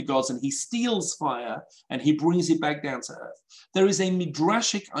realm of the gods, and he steals fire and he brings it back down to earth. There is a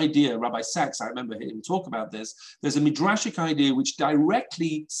midrashic idea, Rabbi Sachs, I remember him talk about this. There's a midrashic idea which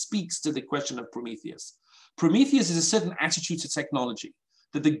directly speaks to the question of Prometheus. Prometheus is a certain attitude to technology,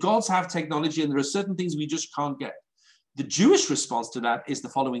 that the gods have technology and there are certain things we just can't get. The Jewish response to that is the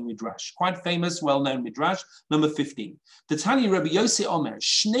following midrash, quite famous, well-known midrash, number 15. The Tani Rabbi Yossi Omer,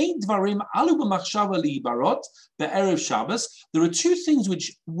 Shnei dvarim alu b'machshava libarot be'erev Shabbos. There are 2 things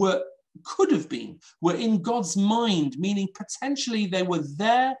which were in God's mind, meaning potentially they were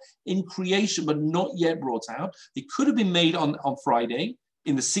there in creation, but not yet brought out. They could have been made on Friday,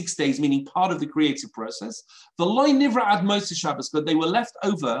 in the 6 days, meaning part of the creative process. The loy nivra ad Motzi Shabbos, but they were left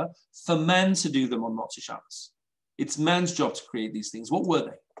over for man to do them on Motzi Shabbos. It's man's job to create these things. What were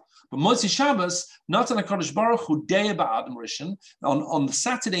they? But Motzi Shabbos, Natan HaKadosh Baruch Hu De'eh Ba'adam Rishon, on the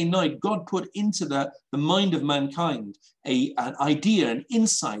Saturday night, God put into the mind of mankind an idea, an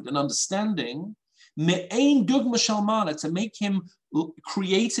insight, an understanding, Me'ein Dugma Shalmana, to make him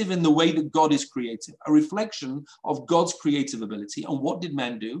creative in the way that God is creative, a reflection of God's creative ability. And what did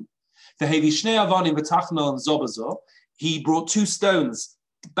man do? He brought 2 stones,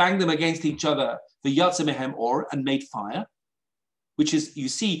 banged them against each other, the Yatsa Mehem Or, and made fire, which is, you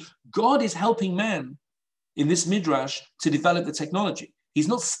see, God is helping man in this midrash to develop the technology. He's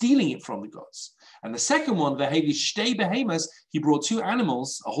not stealing it from the gods. And the second one, the Hevi Shtei Behemas, he brought 2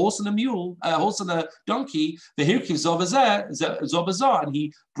 animals, a horse and a mule, a horse and a donkey, the Hirkiv Zobazar, and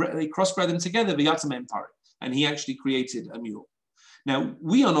they crossbred them together, the Yatsa Mehem Pari, and he actually created a mule. Now,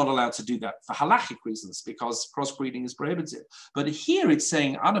 we are not allowed to do that for halachic reasons because crossbreeding is prohibited. But here it's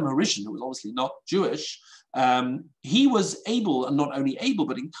saying Adam HaRishon, who was obviously not Jewish, he was able, and not only able,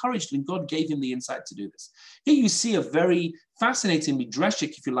 but encouraged, and God gave him the insight to do this. Here you see a very fascinating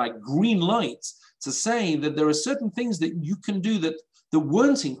midrashic, if you like, green light to say that there are certain things that you can do that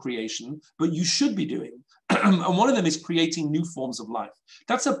weren't in creation, but you should be doing. And one of them is creating new forms of life.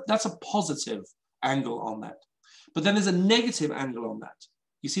 That's a positive angle on that. But then there's a negative angle on that.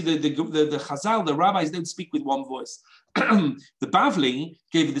 You see, the Chazal, the rabbis don't speak with one voice. The Bavli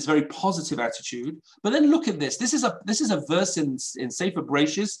gave it this very positive attitude. But then look at this. This is a verse in Sefer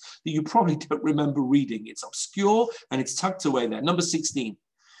Bereshis that you probably don't remember reading. It's obscure and it's tucked away there. Number 16.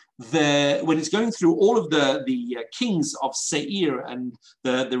 When it's going through all of the kings of Seir and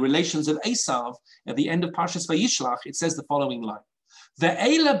the relations of Esav, at the end of Parshas Vayishlach, it says the following line.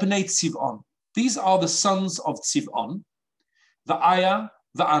 Ve'ela b'nei Tziv'on. These are the sons of Tziv'on, the Aya,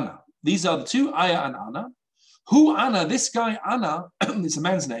 the Ana. These are the 2, Aya and Ana. Who Ana, this guy Ana, it's a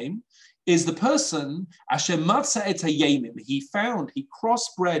man's name, is the person, Asher Matza et Hayemim. He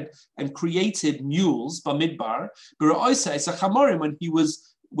crossbred and created mules, Bamidbar, B'ra'oisa es Chamorim,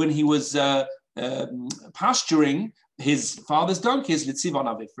 when he was pasturing his father's donkeys, Litzivon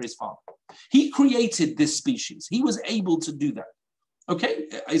Aviv, for his father. He created this species. He was able to do that. Okay,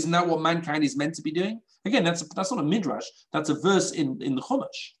 isn't that what mankind is meant to be doing? Again, that's not a midrash. That's a verse in the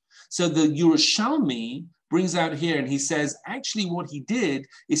Chumash. So the Yerushalmi brings out here, and he says, actually, what he did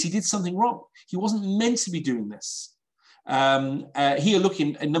is he did something wrong. He wasn't meant to be doing this. Here,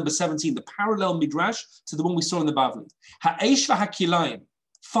 looking at number 17, the parallel midrash to the one we saw in the Bavli. Ha'esh v'hakilayim,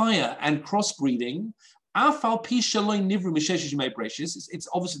 fire and crossbreeding. It's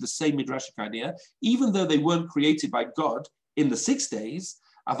obviously the same midrashic idea, even though they weren't created by God in the 6 days.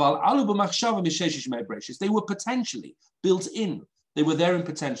 They were potentially built in. They were there in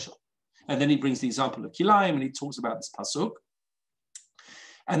potential. And then he brings the example of Kilayim, and he talks about this pasuk.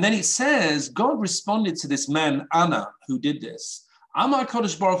 And then it says, God responded to this man, Anna, who did this. Amar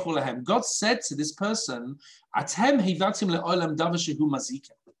Kodesh Baruch Hu lahem. God said to this person, Atem hivatim le'olam davar shehu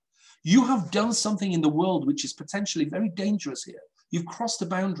mazikem. You have done something in the world which is potentially very dangerous here. You've crossed a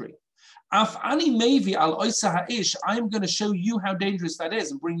boundary. Af ani mevi al oisa ha'ish. I am going to show you how dangerous that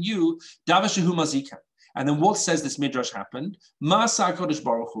is and bring you davar shehu mazikem. And then what says this midrash happened? Ma'asa Kodesh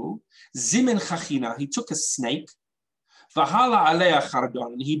Baruch Hu zimin chachina. He took a snake. V'hala aleya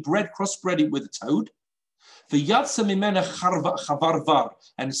chardon, and he crossbred it with a toad. V'yatsa mimena chavarvar,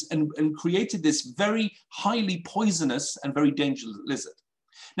 and created this very highly poisonous and very dangerous lizard.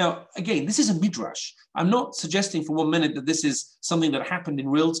 Now, again, this is a midrash. I'm not suggesting for 1 minute that this is something that happened in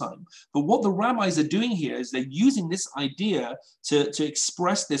real time. But what the rabbis are doing here is they're using this idea to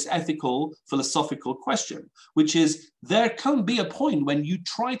express this ethical, philosophical question, which is there can be a point when you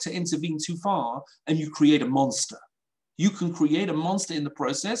try to intervene too far and you create a monster. You can create a monster in the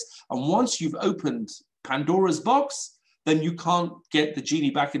process. And once you've opened Pandora's box, then you can't get the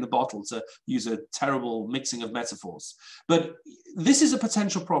genie back in the bottle, to use a terrible mixing of metaphors. But this is a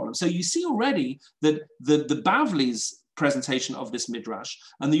potential problem. So you see already that the Bavli's presentation of this midrash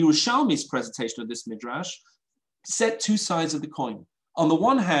and the Yerushalmi's presentation of this midrash set two sides of the coin. On the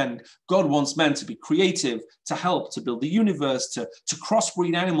one hand, God wants man to be creative, to help, to build the universe, to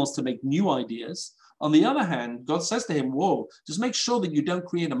crossbreed animals, to make new ideas. On the other hand, God says to him, whoa, just make sure that you don't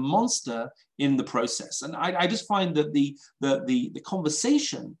create a monster in the process. And I just find that the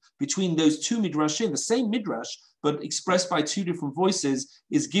conversation between those two midrashim, the same midrash, but expressed by two different voices,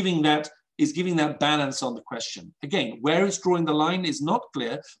 is giving that balance on the question. Again, where it's drawing the line is not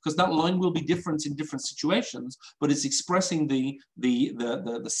clear, because that line will be different in different situations, but it's expressing the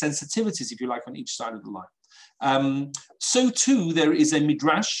sensitivities, if you like, on each side of the line. So too, there is a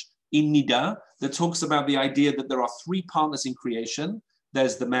midrash in Nida that talks about the idea that there are three partners in creation.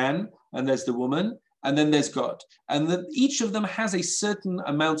 There's the man, and there's the woman, and then there's God. And that each of them has a certain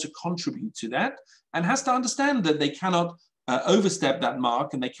amount to contribute to that, and has to understand that they cannot overstep that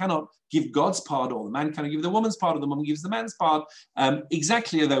mark, and they cannot give God's part, or the man cannot give the woman's part, or the woman gives the man's part.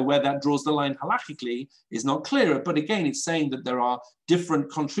 Exactly, though, where that draws the line halachically is not clear. But again, it's saying that there are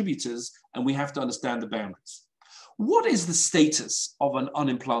different contributors, and we have to understand the boundaries. What is the status of an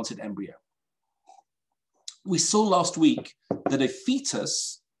unimplanted embryo? We saw last week that a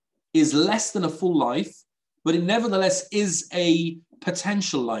fetus is less than a full life, but it nevertheless is a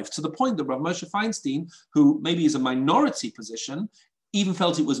potential life, to the point that Rav Moshe Feinstein, who maybe is a minority position, even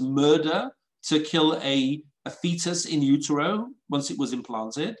felt it was murder to kill a fetus in utero once it was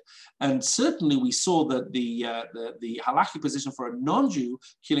implanted. And certainly we saw that the halakhic position for a non-Jew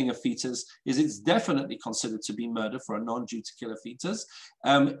killing a fetus is it's definitely considered to be murder for a non-Jew to kill a fetus.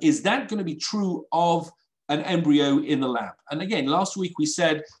 Is that going to be true of an embryo in the lab? And again, last week we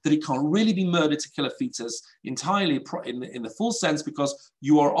said that it can't really be murder to kill a fetus entirely in the full sense, because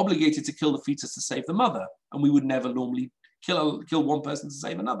you are obligated to kill the fetus to save the mother. And we would never normally kill one person to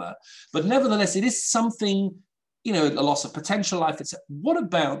save another. But nevertheless, it is something, a loss of potential life. What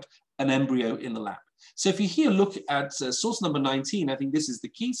about an embryo in the lab? So if you here look at source number 19, I think this is the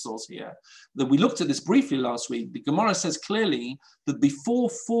key source here, that we looked at this briefly last week. The Gemara says clearly that before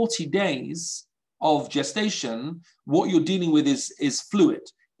 40 days of gestation, what you're dealing with is fluid.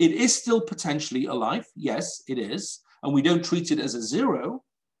 It is still potentially a life. Yes, it is. And we don't treat it as a zero.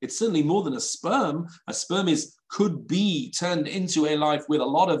 It's certainly more than a sperm. A sperm could be turned into a life with a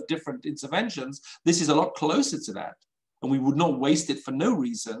lot of different interventions. This is a lot closer to that. And we would not waste it for no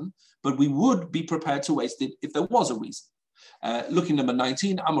reason, but we would be prepared to waste it if there was a reason. Looking number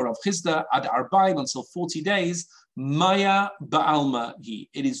 19, Amar Rav Chizda, Ad Arba'im, until 40 days, Maya Ba'alma Hi.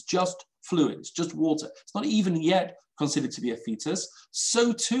 It is just fluid, it's just water. It's not even yet considered to be a fetus.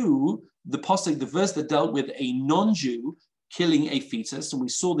 So too, the verse that dealt with a non-Jew killing a fetus, and we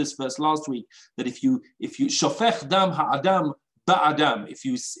saw this verse last week, that if you shofech dam ha'adam ba'adam, if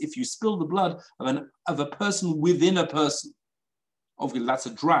you spill the blood of a person within a person, obviously that's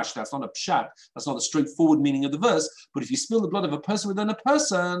a drash, that's not a pshat, that's not a straightforward meaning of the verse, but if you spill the blood of a person within a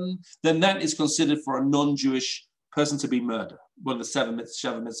person, then that is considered for a non-Jewish person to be murder. One of the seven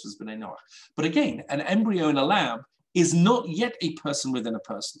mitzvahs b'nei Noach. But again, an embryo in a lab is not yet a person within a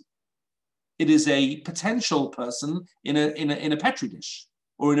person. It is a potential person in a Petri dish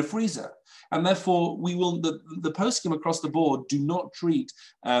or in a freezer. And therefore, the poskim across the board do not treat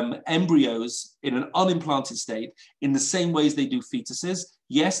embryos in an unimplanted state in the same ways they do fetuses.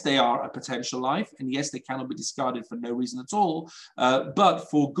 Yes, they are a potential life, and yes, they cannot be discarded for no reason at all. But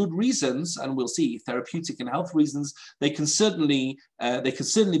for good reasons, and we'll see, therapeutic and health reasons, they can certainly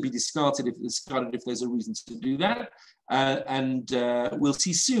be discarded if there's a reason to do that. And we'll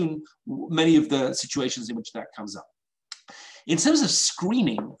see soon many of the situations in which that comes up. In terms of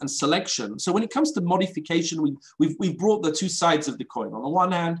screening and selection, so when it comes to modification, we've brought the two sides of the coin. On the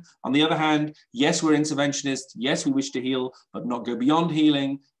one hand, on the other hand, yes, we're interventionists. Yes, we wish to heal, but not go beyond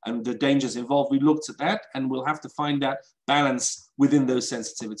healing and the dangers involved. We looked at that, and we'll have to find that balance within those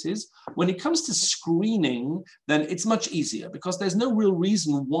sensitivities. When it comes to screening, then it's much easier because there's no real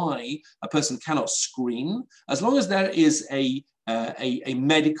reason why a person cannot screen, as long as there is a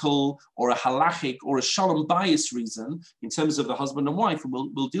medical or a halachic or a shalom bias reason in terms of the husband and wife, and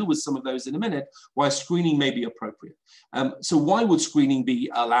we'll deal with some of those in a minute, why screening may be appropriate. So why would screening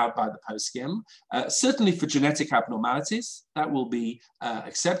be allowed by the poskim? Certainly for genetic abnormalities, that will be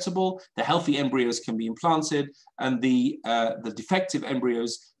acceptable. The healthy embryos can be implanted, and the defective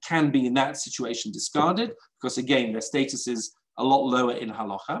embryos can be in that situation discarded because, again, their status is a lot lower in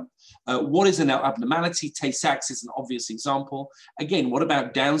halacha. What is an abnormality? Tay-Sachs is an obvious example. Again, what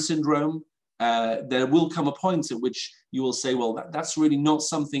about Down syndrome? There will come a point at which you will say, well, that's really not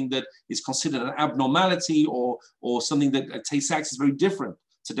something that is considered an abnormality or something that Tay-Sachs is very different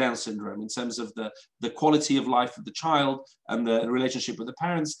to Down syndrome in terms of the quality of life of the child and the relationship with the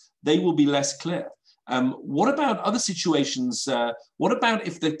parents. They will be less clear. What about other situations? What about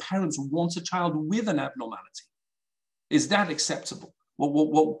if the parents want a child with an abnormality? Is that acceptable?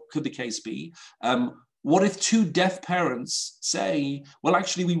 What could the case be? What if two deaf parents say, well,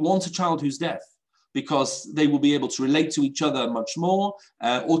 actually, we want a child who's deaf because they will be able to relate to each other much more,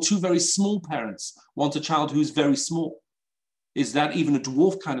 or two very small parents want a child who's very small? Is that even a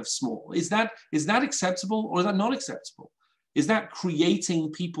dwarf kind of small? Is that acceptable, or is that not acceptable? Is that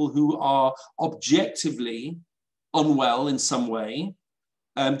creating people who are objectively unwell in some way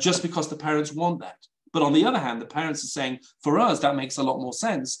just because the parents want that? But on the other hand, the parents are saying, for us, that makes a lot more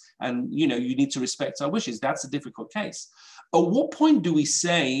sense. And, you need to respect our wishes. That's a difficult case. At what point do we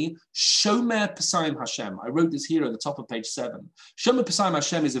say, Shomer Pesayim Hashem? I wrote this here at the top of page 7. Shomer Pesayim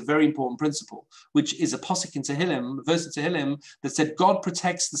Hashem is a very important principle, which is a posuk in Tehillim, a verse in Tehillim that said, God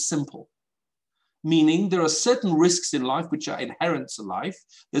protects the simple. Meaning there are certain risks in life which are inherent to life.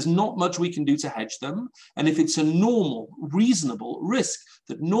 There's not much we can do to hedge them. And if it's a normal, reasonable risk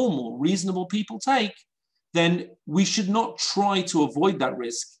that normal, reasonable people take, then we should not try to avoid that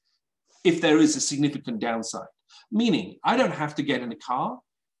risk if there is a significant downside. Meaning, I don't have to get in a car.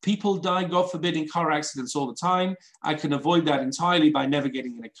 People die, God forbid, in car accidents all the time. I can avoid that entirely by never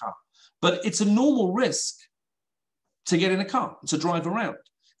getting in a car. But it's a normal risk to get in a car, to drive around.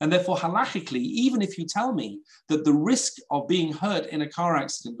 And therefore, halachically, even if you tell me that the risk of being hurt in a car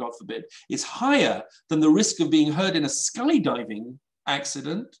accident, God forbid, is higher than the risk of being hurt in a skydiving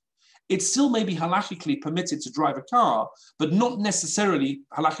accident, it still may be halachically permitted to drive a car, but not necessarily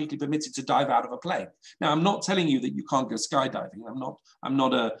halachically permitted to dive out of a plane. Now, I'm not telling you that you can't go skydiving. I'm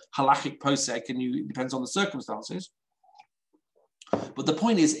not a halachic posek, and it depends on the circumstances. But the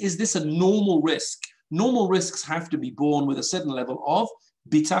point is this a normal risk? Normal risks have to be borne with a certain level of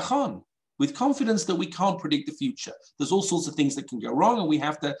bitachon, with confidence that we can't predict the future. There's all sorts of things that can go wrong, and we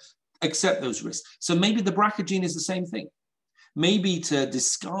have to accept those risks. So maybe the BRCA gene is the same thing. Maybe to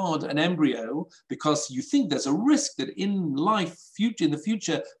discard an embryo because you think there's a risk that in the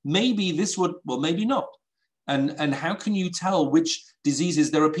future, maybe this would, well, maybe not. And how can you tell which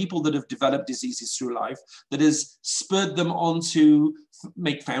diseases? There are people that have developed diseases through life that has spurred them on to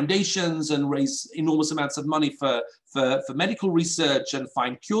make foundations and raise enormous amounts of money for medical research and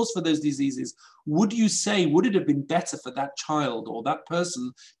find cures for those diseases. Would you say, would it have been better for that child or that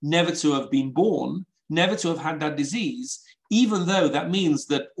person never to have been born, never to have had that disease, even though that means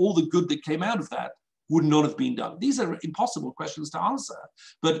that all the good that came out of that would not have been done? These are impossible questions to answer,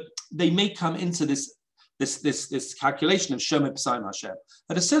 but they may come into this calculation of Shomer Pesayim Hashem.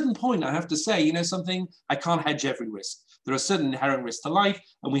 At a certain point, I have to say, something, I can't hedge every risk. There are certain inherent risks to life,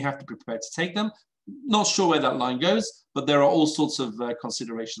 and we have to be prepared to take them. Not sure where that line goes, but there are all sorts of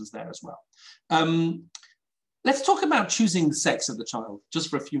considerations there as well. Let's talk about choosing the sex of the child just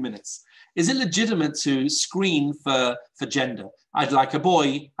for a few minutes. Is it legitimate to screen for gender? I'd like a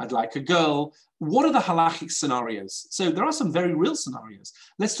boy, I'd like a girl. What are the halachic scenarios? So there are some very real scenarios.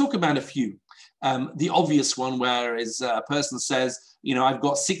 Let's talk about a few. The obvious one where is a person says, you know, I've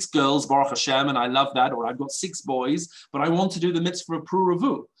got 6 girls, Baruch Hashem, and I love that, or I've got 6 boys, but I want to do the mitzvah of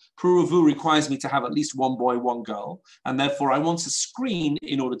Pruruvu. Pruruvu requires me to have at least 1 boy, 1 girl, and therefore I want to screen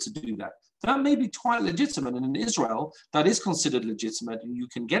in order to do that. That may be quite legitimate, and in Israel, that is considered legitimate, and you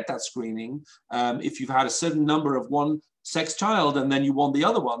can get that screening if you've had a certain number of one sex child and then you want the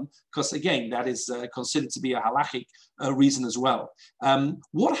other one, because again, that is considered to be a halachic reason as well.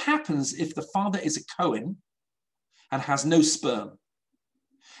 What happens if the father is a Cohen and has no sperm,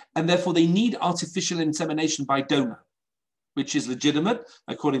 and therefore they need artificial insemination by donor, which is legitimate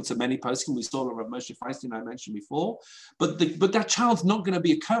according to many poskim? We saw Rabbi Moshe Feinstein I mentioned before, but that child's not going to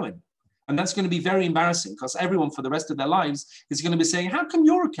be a Cohen. And that's going to be very embarrassing, because everyone for the rest of their lives is going to be saying, how come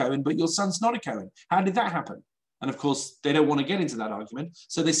you're a Cohen, but your son's not a Cohen? How did that happen? And of course, they don't want to get into that argument.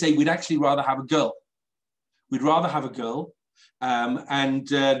 So they say, we'd actually rather have a girl. We'd rather have a girl. And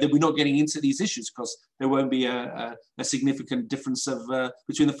that we're not getting into these issues because there won't be a significant difference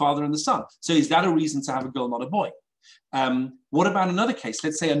between the father and the son. So is that a reason to have a girl, not a boy? What about another case?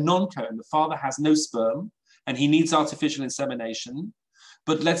 Let's say a non-Cohen, the father has no sperm and he needs artificial insemination.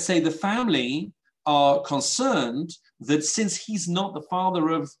 But let's say the family are concerned that since he's not the father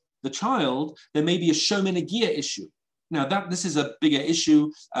of the child, there may be a shomenagia issue. Now, this is a bigger issue.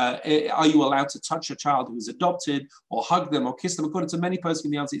 Are you allowed to touch a child who is adopted or hug them or kiss them? According to many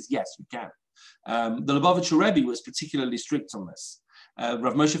poskim, the answer is yes, you can. The Lubavitcher Rebbe was particularly strict on this.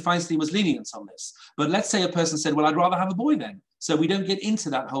 Rav Moshe Feinstein was lenient on this. But let's say a person said, well, I'd rather have a boy then. So we don't get into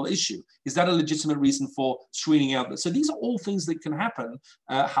that whole issue. Is that a legitimate reason for screening out? So these are all things that can happen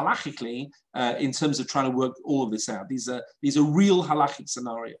halachically in terms of trying to work all of this out. These are real halachic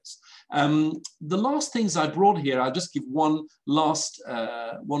scenarios. The last things I brought here, I'll just give one last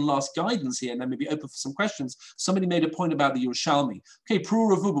guidance here, and then maybe open for some questions. Somebody made a point about the Yerushalmi. Okay, Pru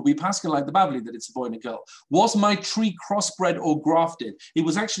Ravu, but we pass like the Bavli that it's a boy and a girl. Was my tree crossbred or grafted? It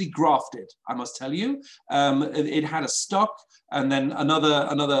was actually grafted, I must tell you. It had a stock, and then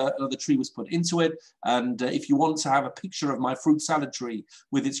another tree was put into it. And if you want to have a picture of my fruit salad tree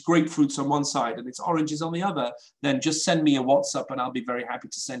with its grapefruits on one side and its oranges on the other, then just send me a WhatsApp and I'll be very happy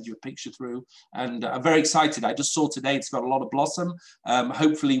to send you a picture through. And I'm very excited. I just saw today it's got a lot of blossom.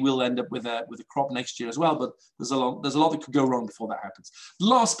 Hopefully we'll end up with a crop next year as well. But there's a lot that could go wrong before that happens.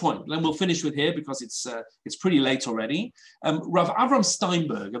 Last point, then we'll finish with here because it's pretty late already. Rav Avram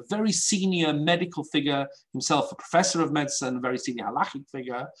Steinberg, a very senior medical figure himself, a professor of medicine, very senior halachic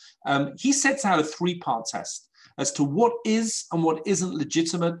figure, he sets out a 3-part test as to what is and what isn't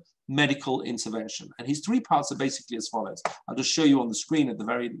legitimate medical intervention. And his 3 parts are basically as follows. I'll just show you on the screen at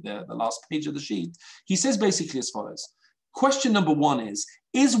the last page of the sheet. He says basically as follows. Question number 1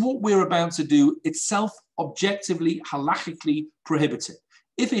 is what we're about to do itself objectively, halachically prohibited?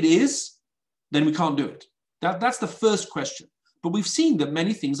 If it is, then we can't do it. That's the first question. But we've seen that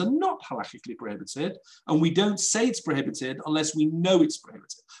many things are not halachically prohibited, and we don't say it's prohibited unless we know it's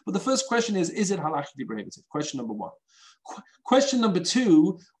prohibited. But the first question is it halachically prohibited? Question number 1. Question number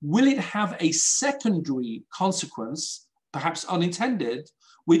 2, will it have a secondary consequence, perhaps unintended,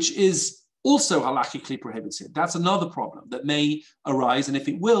 which is also halachically prohibited? That's another problem that may arise, and if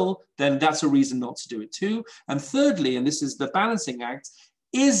it will, then that's a reason not to do it too. And thirdly, and this is the balancing act,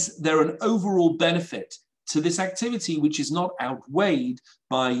 is there an overall benefit to this activity which is not outweighed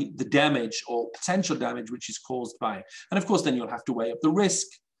by the damage or potential damage which is caused by it? And of course, then you'll have to weigh up the risk.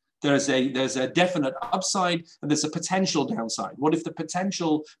 There's a definite upside and there's a potential downside. What if the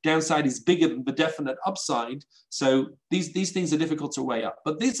potential downside is bigger than the definite upside? So these things are difficult to weigh up.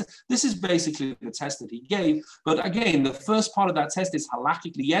 But this is basically the test that he gave. But again, the first part of that test is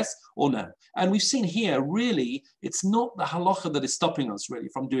halachically yes or no. And we've seen here, really, it's not the halacha that is stopping us really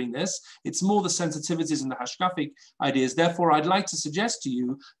from doing this. It's more the sensitivities and the hashkafic ideas. Therefore, I'd like to suggest to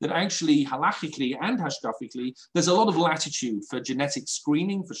you that actually halachically and hashkafically, there's a lot of latitude for genetic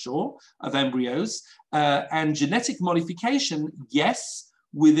screening, for sure, of embryos, and genetic modification, yes,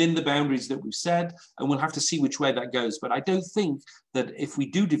 within the boundaries that we've said, and we'll have to see which way that goes. But I don't think that if we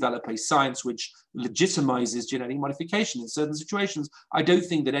do develop a science which legitimizes genetic modification in certain situations, I don't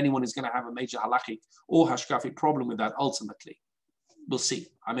think that anyone is going to have a major halachic or hashkafic problem with that ultimately. We'll see.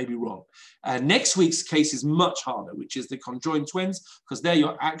 I may be wrong. Next week's case is much harder, which is the conjoined twins, because there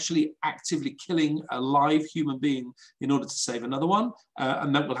you're actually actively killing a live human being in order to save another one,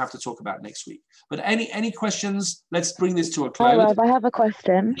 and that we'll have to talk about next week. But any questions? Let's bring this to a close. Hi, Rob, I have a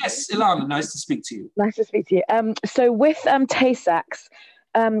question. Yes, Ilana, nice to speak to you. Nice to speak to you. So with Tay-Sachs,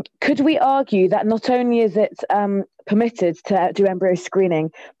 could we argue that not only is it permitted to do embryo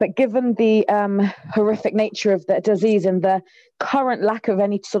screening, but given the horrific nature of the disease and the current lack of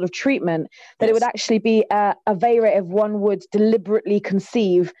any sort of treatment, that it would actually be a rate if one would deliberately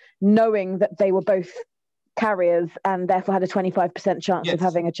conceive knowing that they were both carriers and therefore had a 25% chance of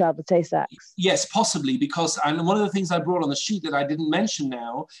having a child with Tay-Sachs? Yes, possibly, because and one of the things I brought on the sheet that I didn't mention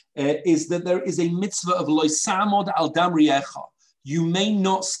now is that there is a mitzvah of lo samod al dam riecha. You may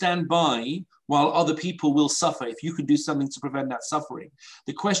not stand by while other people will suffer if you can do something to prevent that suffering.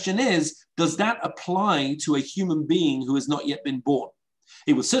 The question is, does that apply to a human being who has not yet been born?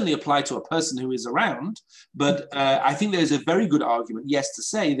 It would certainly apply to a person who is around, but I think there's a very good argument, yes, to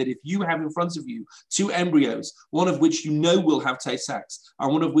say that if you have in front of you two embryos, one of which you know will have Tay-Sachs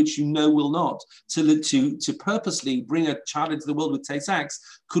and one of which you know will not, to purposely bring a child into the world with Tay-Sachs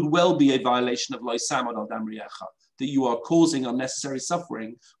could well be a violation of Lo Samad al Dam Riecha, that you are causing unnecessary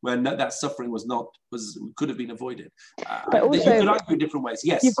suffering when that suffering could have been avoided. But also, you could argue different ways.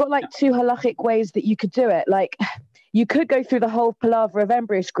 Yes, you've got like two halachic ways that you could do it. Like, you could go through the whole palaver of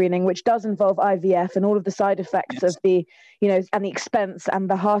embryo screening, which does involve IVF and all of the side effects of the, and the expense and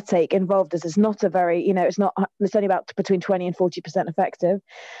the heartache involved. As it's not a very, it's only about between 20 and 40% effective.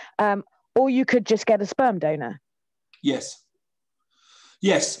 Or you could just get a sperm donor.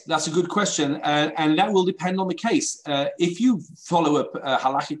 Yes, that's a good question, and that will depend on the case. If you follow a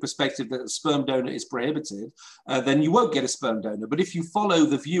halachic perspective that a sperm donor is prohibited, then you won't get a sperm donor. But if you follow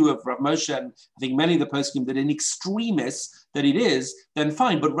the view of Rav Moshe, and I think many of the poskim that in extremis that it is, then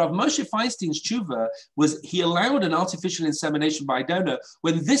fine. But Rav Moshe Feinstein's tshuva was he allowed an artificial insemination by donor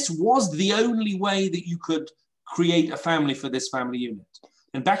when this was the only way that you could create a family for this family unit.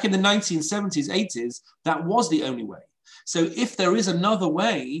 And back in the 1970s, 80s, that was the only way. So if there is another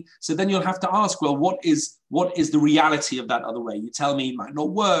way, so then you'll have to ask, well, what is the reality of that other way? You tell me it might not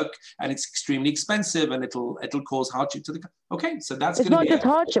work and it's extremely expensive and it'll cause hardship to the. Okay, so that's going to be. It's not just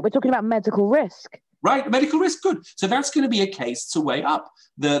hardship. We're talking about medical risk. Right, medical risk, good. So that's going to be a case to weigh up.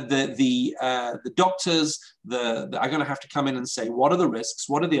 The doctors are going to have to come in and say, what are the risks?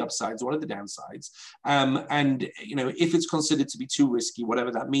 What are the upsides? What are the downsides? And if it's considered to be too risky,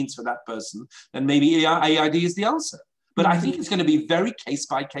 whatever that means for that person, then maybe AID is the answer. But I think it's going to be very case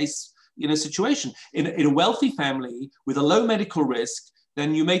by case, situation. In a wealthy family with a low medical risk,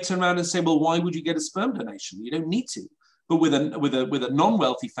 then you may turn around and say, well, why would you get a sperm donation? You don't need to. But with a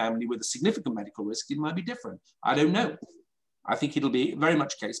non-wealthy family with a significant medical risk, it might be different. I don't know. I think it'll be very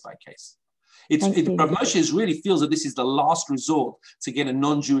much case by case. Rav Moshe really feels that this is the last resort to get a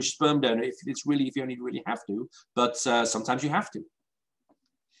non-Jewish sperm donor if you only really have to. But sometimes you have to.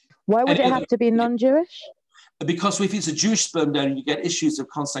 Why would it have to be non-Jewish? Because if it's a Jewish sperm donor, you get issues of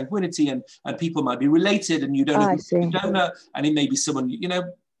consanguinity and people might be related and you don't know who's the donor and it may be someone,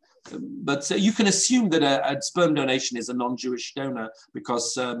 but you can assume that a sperm donation is a non-Jewish donor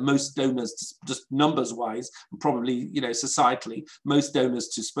because most donors, just numbers-wise, probably, societally, most donors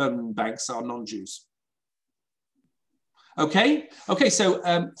to sperm banks are non-Jews. Okay, so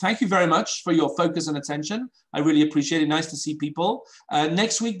thank you very much for your focus and attention. I really appreciate it. Nice to see people.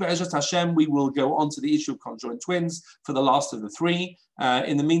 Next week, Be'ezrat Hashem, we will go on to the issue of conjoined twins for the last of the three.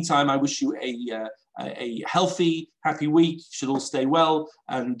 In the meantime, I wish you a healthy, happy week. You should all stay well,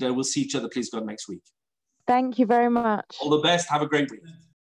 and we'll see each other, please God, next week. Thank you very much. All the best. Have a great week.